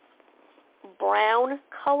brown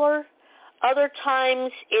color. Other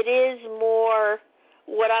times it is more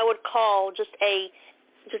what I would call just a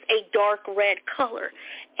dark red color.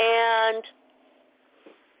 And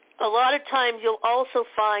a lot of times you'll also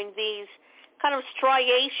find these kind of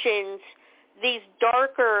striations, these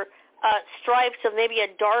darker stripes of maybe a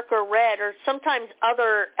darker red, or sometimes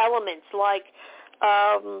other elements like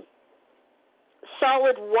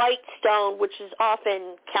solid white stone, which is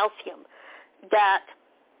often calcium, that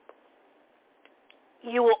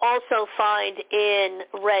you will also find in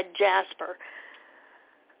red jasper.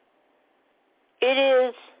 It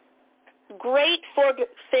is great for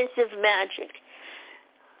defensive magic,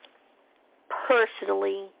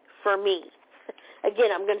 personally, for me.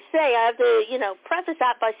 Again, I'm going to say, I have to, preface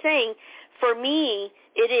that by saying, for me,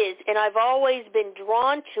 it is, and I've always been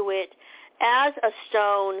drawn to it as a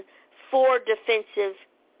stone for defensive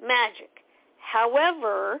magic.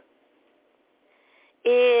 However,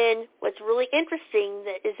 in what's really interesting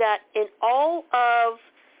is that in all of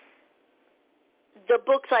the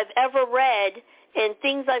books I've ever read and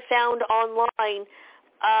things I found online,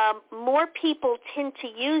 more people tend to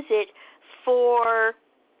use it for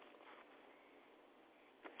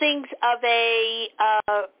things of a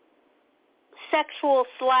sexual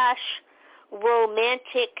 /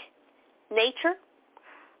 romantic nature.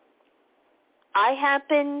 I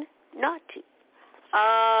happen not to.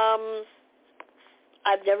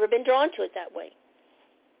 I've never been drawn to it that way.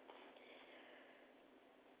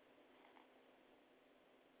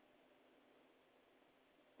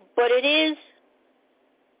 But it is,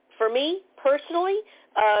 for me personally,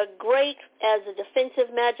 great as a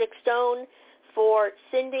defensive magic stone for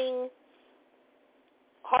sending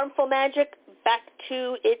harmful magic back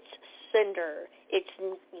to its sender, its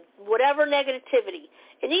whatever negativity.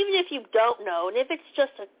 And even if you don't know, and if it's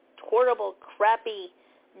just a horrible, crappy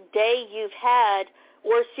day you've had,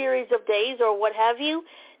 or a series of days, or what have you,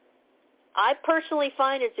 I personally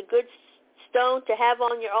find it's a good stone to have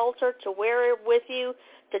on your altar, to wear it with you,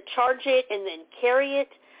 to charge it and then carry it,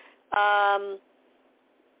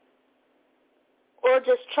 or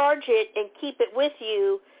just charge it and keep it with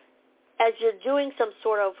you as you're doing some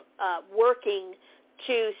sort of working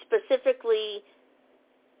to specifically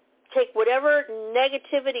take whatever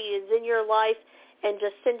negativity is in your life and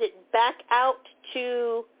just send it back out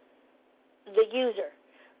to the user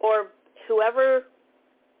or whoever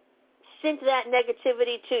sent that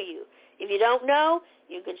negativity to you. If you don't know,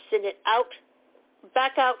 you can send it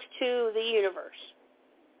back out to the universe.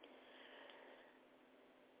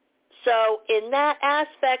 So in that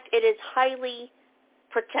aspect, it is highly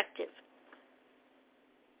protective.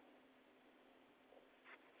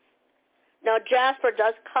 Now, jasper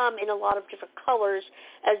does come in a lot of different colors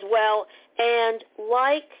as well, and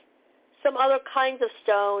like some other kinds of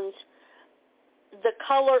stones, the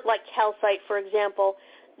color, like calcite, for example,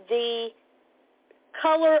 the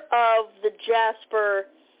color of the jasper,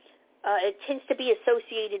 it tends to be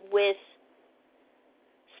associated with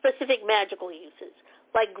specific magical uses,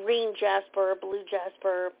 like green jasper, blue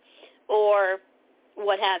jasper, or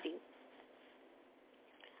what have you.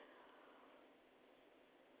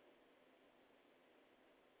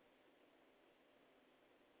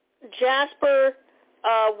 Jasper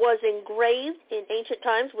was engraved in ancient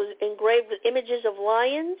times, was engraved with images of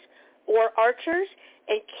lions or archers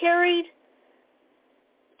and carried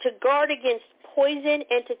to guard against poison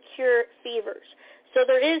and to cure fevers. So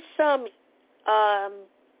there is some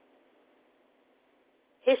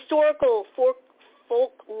historical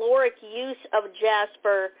folkloric use of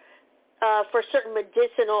jasper for certain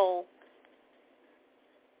medicinal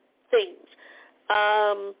things.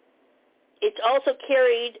 It's also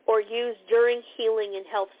carried or used during healing and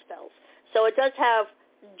health spells. So it does have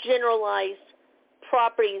generalized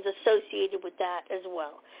properties associated with that as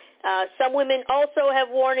well. Some women also have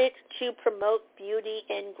worn it to promote beauty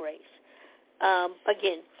and grace.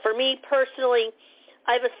 Again, for me personally,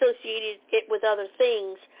 I've associated it with other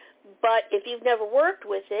things, but if you've never worked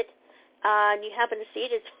with it and you happen to see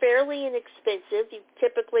it, it's fairly inexpensive. You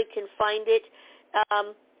typically can find it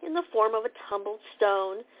in the form of a tumbled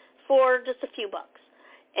stone for just a few bucks.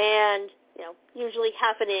 And, usually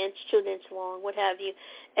half an inch to an inch long, what have you.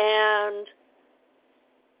 And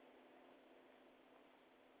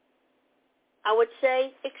I would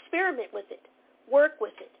say experiment with it. Work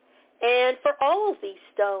with it. And for all of these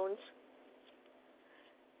stones,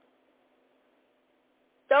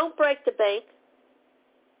 don't break the bank.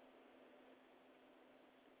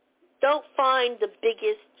 Don't find the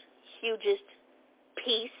biggest, hugest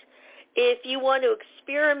piece. If you want to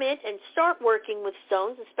experiment and start working with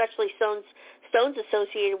stones, especially stones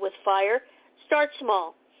associated with fire, start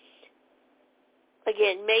small.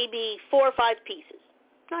 Again, maybe 4 or 5 pieces,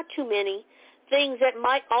 not too many. Things that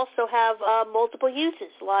might also have multiple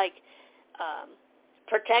uses, like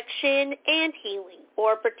protection and healing,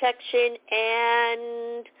 or protection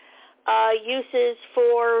and uses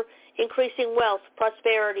for increasing wealth,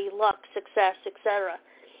 prosperity, luck, success, etc.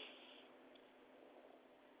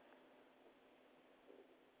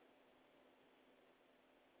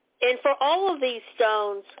 And for all of these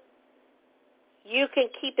stones, you can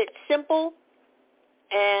keep it simple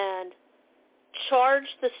and charge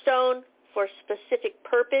the stone for a specific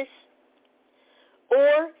purpose.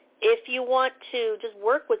 Or if you want to just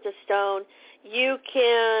work with the stone, you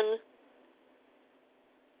can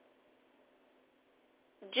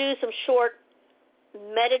do some short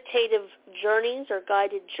meditative journeys or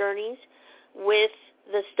guided journeys with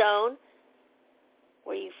the stone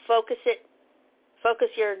where you focus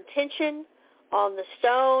your intention on the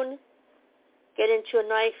stone, get into a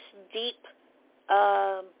nice, deep,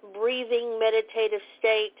 breathing, meditative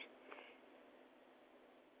state.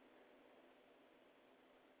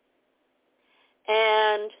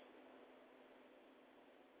 And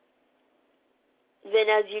then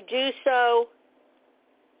as you do so,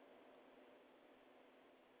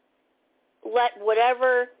 let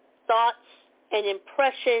whatever thoughts and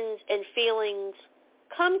impressions and feelings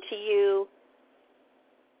come to you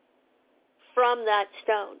from that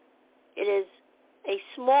stone. It is a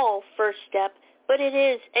small first step, but it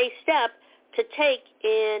is a step to take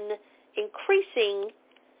in increasing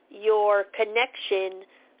your connection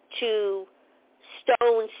to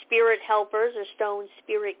stone spirit helpers or stone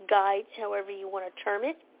spirit guides, however you want to term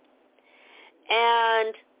it.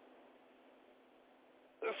 And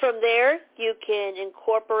from there, you can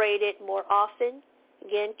incorporate it more often.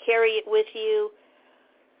 Again, carry it with you.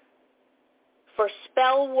 For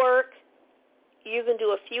spell work, you can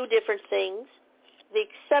do a few different things. The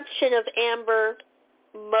exception of amber,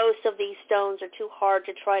 most of these stones are too hard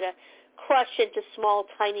to try to crush into small,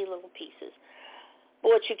 tiny little pieces. But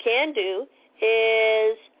what you can do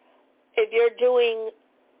is, if you're doing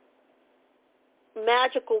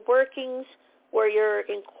magical workings where you're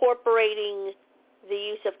incorporating the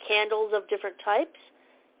use of candles of different types,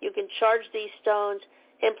 you can charge these stones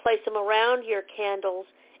and place them around your candles.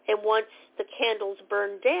 And once the candles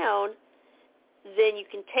burn down, then you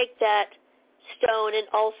can take that stone and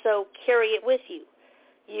also carry it with you.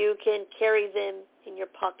 You can carry them in your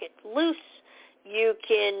pocket loose. You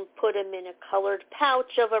can put them in a colored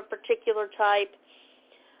pouch of a particular type.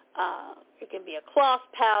 It can be a cloth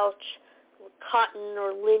pouch, cotton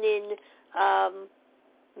or linen,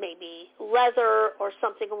 maybe leather or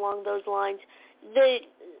something along those lines.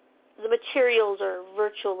 The materials are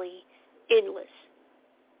virtually endless.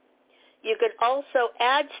 You can also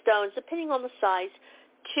add stones, depending on the size,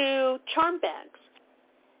 to charm bags,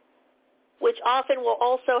 which often will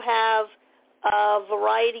also have a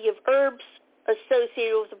variety of herbs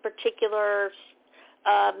associated with a particular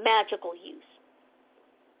magical use.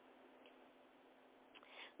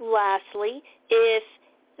 Lastly, if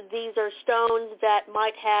these are stones that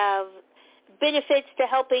might have benefits to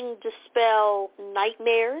helping dispel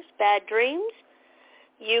nightmares, bad dreams,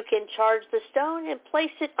 you can charge the stone and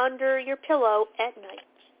place it under your pillow at night.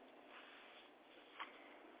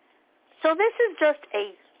 So this is just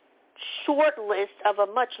a short list of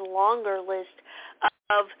a much longer list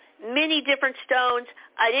of many different stones.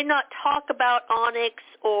 I did not talk about onyx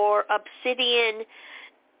or obsidian.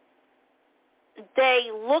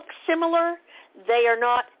 They look similar. They are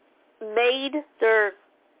not made. Their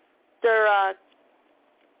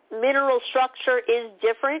mineral structure is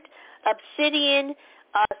different. Obsidian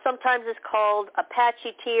sometimes is called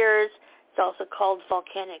Apache tears. It's also called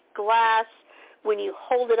volcanic glass. When you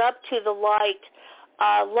hold it up to the light,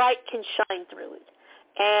 light can shine through it.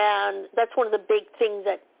 And that's one of the big things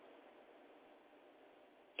that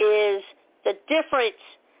is the difference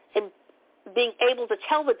in being able to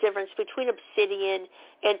tell the difference between obsidian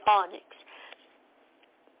and onyx.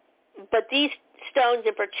 But these stones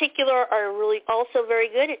in particular are really also very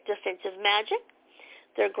good at defensive magic.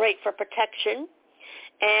 They're great for protection.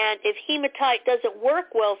 And if hematite doesn't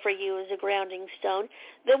work well for you as a grounding stone,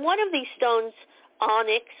 then one of these stones,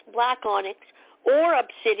 onyx, black onyx, or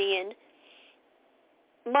obsidian,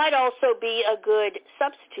 might also be a good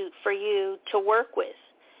substitute for you to work with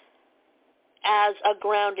as a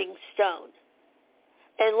grounding stone.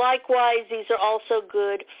 And likewise, these are also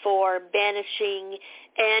good for banishing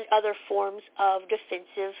and other forms of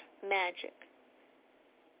defensive magic.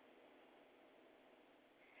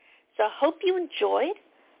 So I hope you enjoyed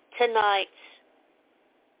tonight's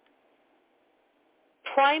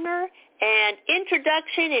primer and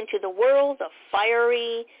introduction into the world of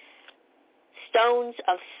fiery stones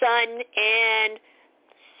of sun and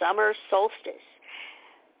summer solstice.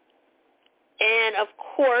 And of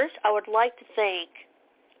course, I would like to thank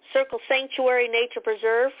Circle Sanctuary Nature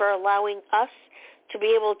Preserve for allowing us to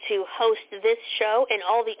be able to host this show and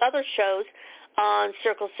all the other shows on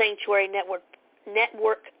Circle Sanctuary Network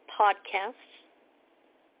podcasts.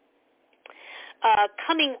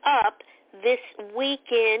 Coming up this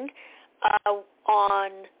weekend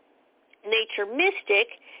on Nature Mystic,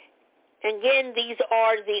 again, these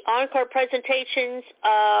are the encore presentations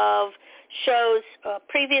of shows,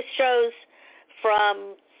 previous shows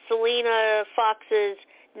from Selena Fox's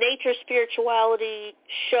Nature Spirituality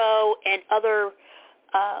show and other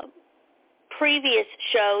previous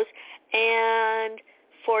shows. And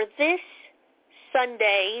for this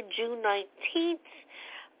Sunday, June 19th,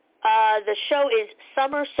 the show is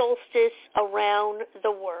Summer Solstice Around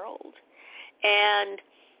the World. And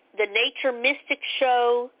the Nature Mystic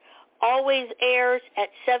show always airs at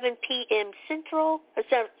 7 p.m. Central,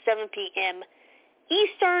 7 p.m.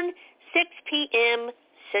 Eastern, 6 p.m.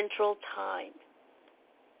 Central Time.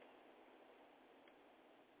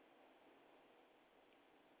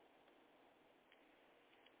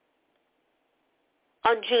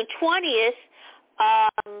 On June 20th,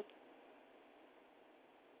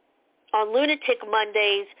 on Lunatic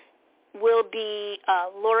Mondays, will be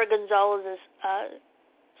Laura Gonzalez's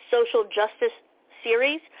social justice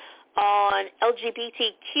series on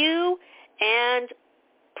LGBTQ and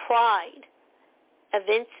Pride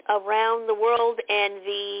events around the world and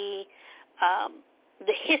the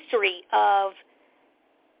history of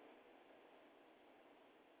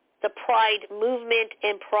the Pride movement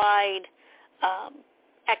and Pride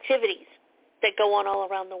activities that go on all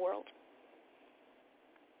around the world.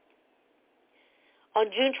 On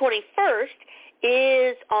June 21st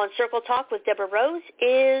is on Circle Talk with Deborah Rose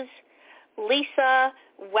is Lisa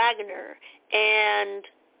Wagner. And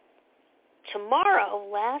tomorrow,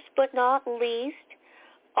 last but not least,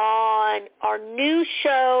 on our new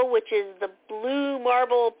show, which is the Blue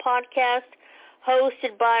Marble Podcast,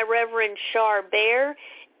 hosted by Reverend Shar Bear,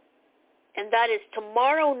 and that is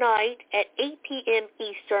tomorrow night at 8 p.m.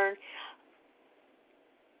 Eastern.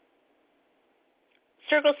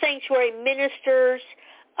 Circle Sanctuary ministers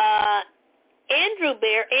Andrew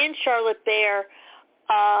Bear and Charlotte Bear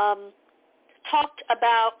talked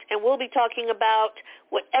about and will be talking about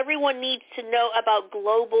what everyone needs to know about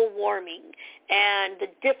global warming and the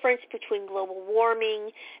difference between global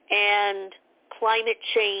warming and climate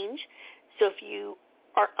change. So if you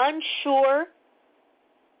are unsure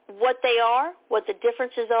what they are, what the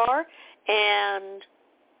differences are, and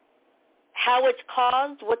how it's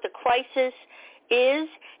caused, what the crisis is,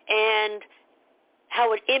 and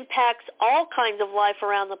how it impacts all kinds of life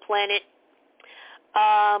around the planet,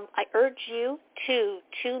 I urge you to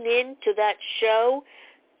tune in to that show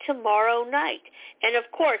tomorrow night. And of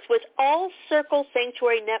course, with all Circle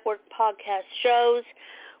Sanctuary Network podcast shows,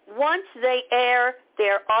 once they air,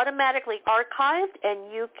 they're automatically archived,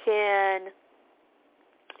 and you can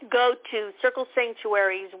go to Circle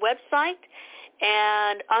Sanctuary's website,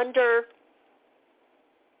 and under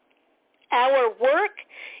our work,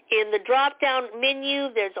 in the drop-down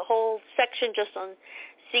menu, there's a whole section just on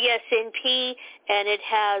CSNP, and it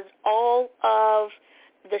has all of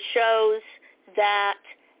the shows that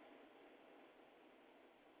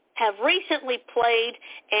have recently played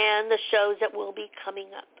and the shows that will be coming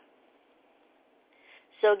up.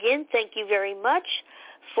 So again, thank you very much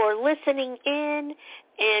for listening in.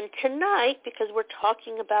 And tonight, because we're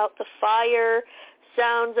talking about the fire,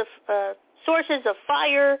 sounds of sources of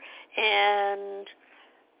fire and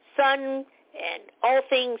sun and all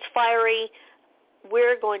things fiery,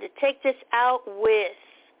 we're going to take this out with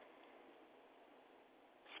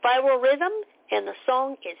Spiral Rhythm, and the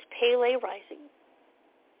song is Pele Rising.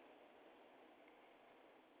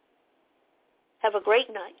 Have a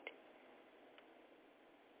great night.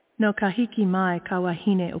 No kahiki mai ka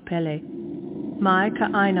wahine upele. Mai ka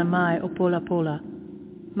aina mai o pola pola.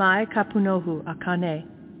 Mai ka punohu a kane.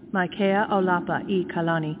 Mai kea o lapa I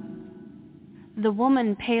kalani. The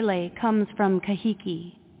woman Pele comes from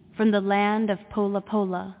Kahiki, from the land of Pola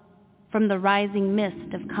Pola, from the rising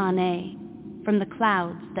mist of Kane, from the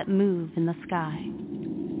clouds that move in the sky.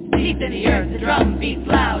 Deep in the earth, the drum beats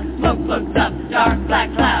loud, smoke floats up, dark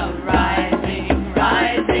black cloud, rising,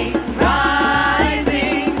 rising,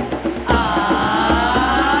 rising.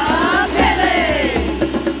 Ah, Pele!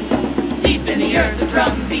 Deep in the earth, the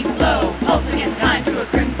drum beats low, pulsing in time to a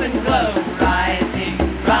crimson glow, rising,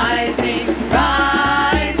 rising,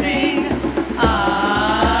 rising.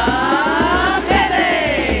 Ah,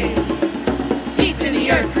 Pele! Deep in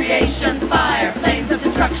the earth, creation's fire, flames of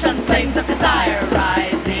destruction, flames of desire,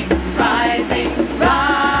 rising, rising,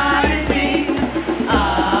 rising.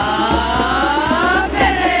 Ah,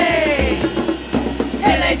 Pele!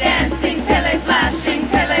 Pele dancing, Pele flashing,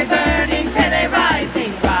 Pele burning, Pele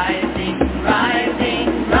rising, rising, rising,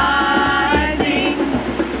 rising.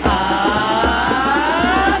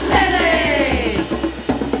 Ah, Pele!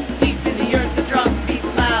 Deep in the earth, the drum beats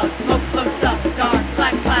loud, smoke floats up, dark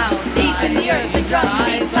black cloud. Deep in the earth, the drum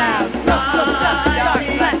beats loud, smoke floats up, dark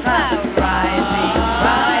black cloud. Rising,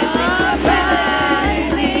 rising,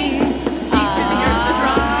 rising. Deep in the earth, the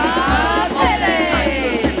drum beats loud, Pele!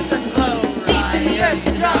 Crimson glow. Deep in the earth,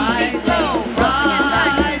 the drum beats low, pulsing in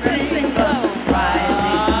time to crimson glow.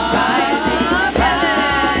 Rising, rising,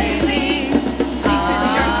 rising. Deep in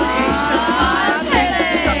the earth, creation fire, Pele!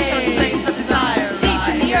 Flames of desire. Deep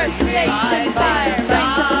in the earth, creation fire,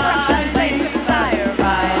 flames of destruction, flames of desire.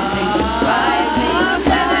 Rising, rising,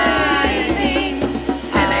 rising.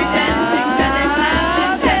 Pele dancing, Pele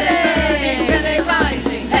flashing, Pele burning, Pele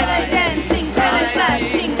rising. Pele dancing, Pele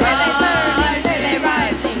flashing, Pele burning, Pele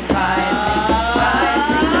rising, rising,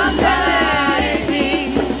 rising, rising.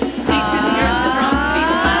 Deep in the earth, the drum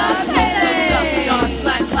beats loud, smoke floats up, dark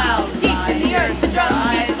black cloud. Deep in the earth, the drum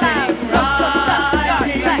beats loud, smoke floats up, dark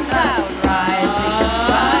black cloud. Rising, rising,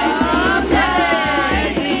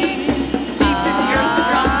 rising.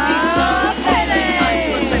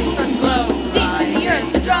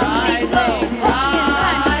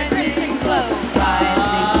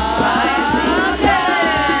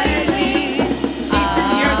 Deep in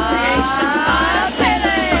the earth, the drum beats low, Pele! Time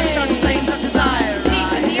to a crimson glow.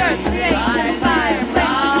 Deep in the earth,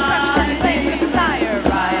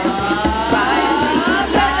 the drum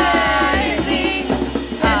beats low, pulsing in time to a crimson glow. Rising, rising, rising. Deep in the earth,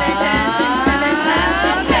 creation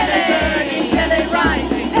fire, Pele! Destruction, flames of desire. Deep in the earth, creation fire, flames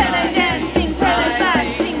of destruction, flames of desire. Rising, rising, rising. Pele dancing, Pele flashing, Pele burning, Pele rising. Pele dancing, Pele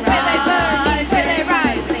flashing, Pele burning, Pele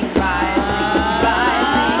rising, rising, rising,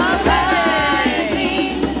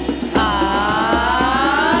 rising. Ah,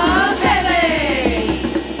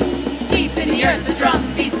 Pele! Deep in the earth, the drum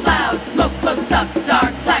beats loud, smoke floats up,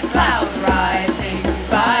 dark black cloud. Rising,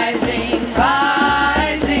 rising,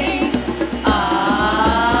 rising.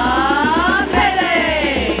 Ah,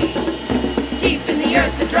 Pele! Deep in the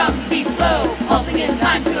earth, the drum beats low, pulsing in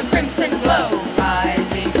time to a crimson glow.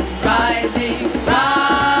 Rising, rising,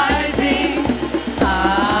 rising.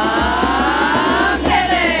 Ah,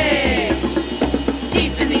 Pele!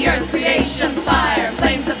 Deep in the earth, creation fire,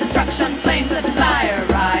 flames of destruction, flames of desire.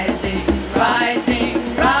 Rising,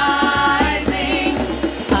 rising, rising.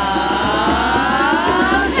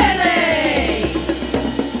 Ah, Pele!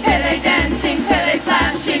 Pele dancing, Pele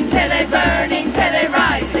flashing, Pele burning, Pele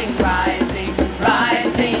rising, rising,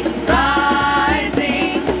 rising,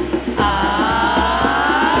 rising.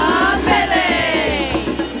 Ah, Pele!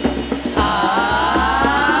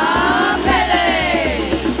 Ah, Pele!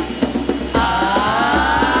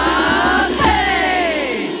 Ah, Pele!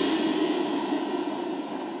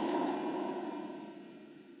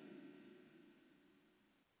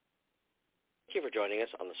 Thank you for joining us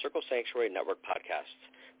on the Circle Sanctuary Network podcasts,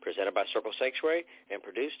 presented by Circle Sanctuary and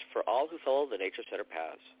produced for all who follow the Nature Center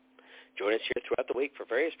paths. Join us here throughout the week for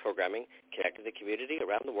various programming connecting the community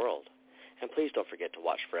around the world. And please don't forget to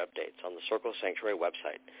watch for updates on the Circle Sanctuary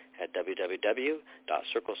website at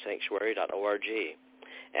www.circlesanctuary.org.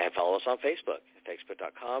 And follow us on Facebook at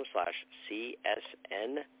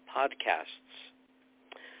facebook.com/CSN podcasts.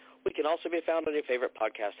 We can also be found on your favorite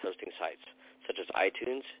podcast hosting sites, such as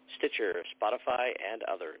iTunes, Stitcher, Spotify, and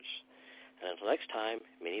others. And until next time,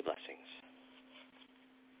 many blessings.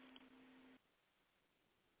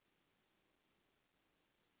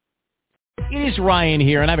 It is Ryan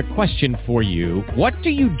here, and I have a question for you. What do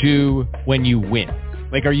you do when you win?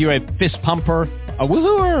 Like, are you a fist pumper, a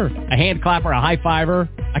woo-hooer, a hand clapper, a high fiver?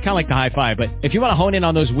 I kind of like the high five, but if you want to hone in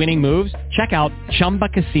on those winning moves, check out Chumba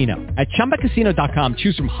Casino. At ChumbaCasino.com,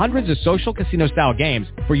 choose from hundreds of social casino-style games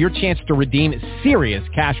for your chance to redeem serious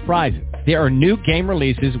cash prizes. There are new game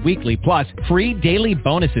releases weekly, plus free daily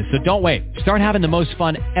bonuses, so don't wait. Start having the most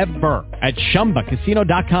fun ever at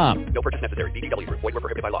ChumbaCasino.com. No purchase necessary. VGW Group. Void where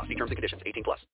prohibited by law. See terms and conditions. 18+.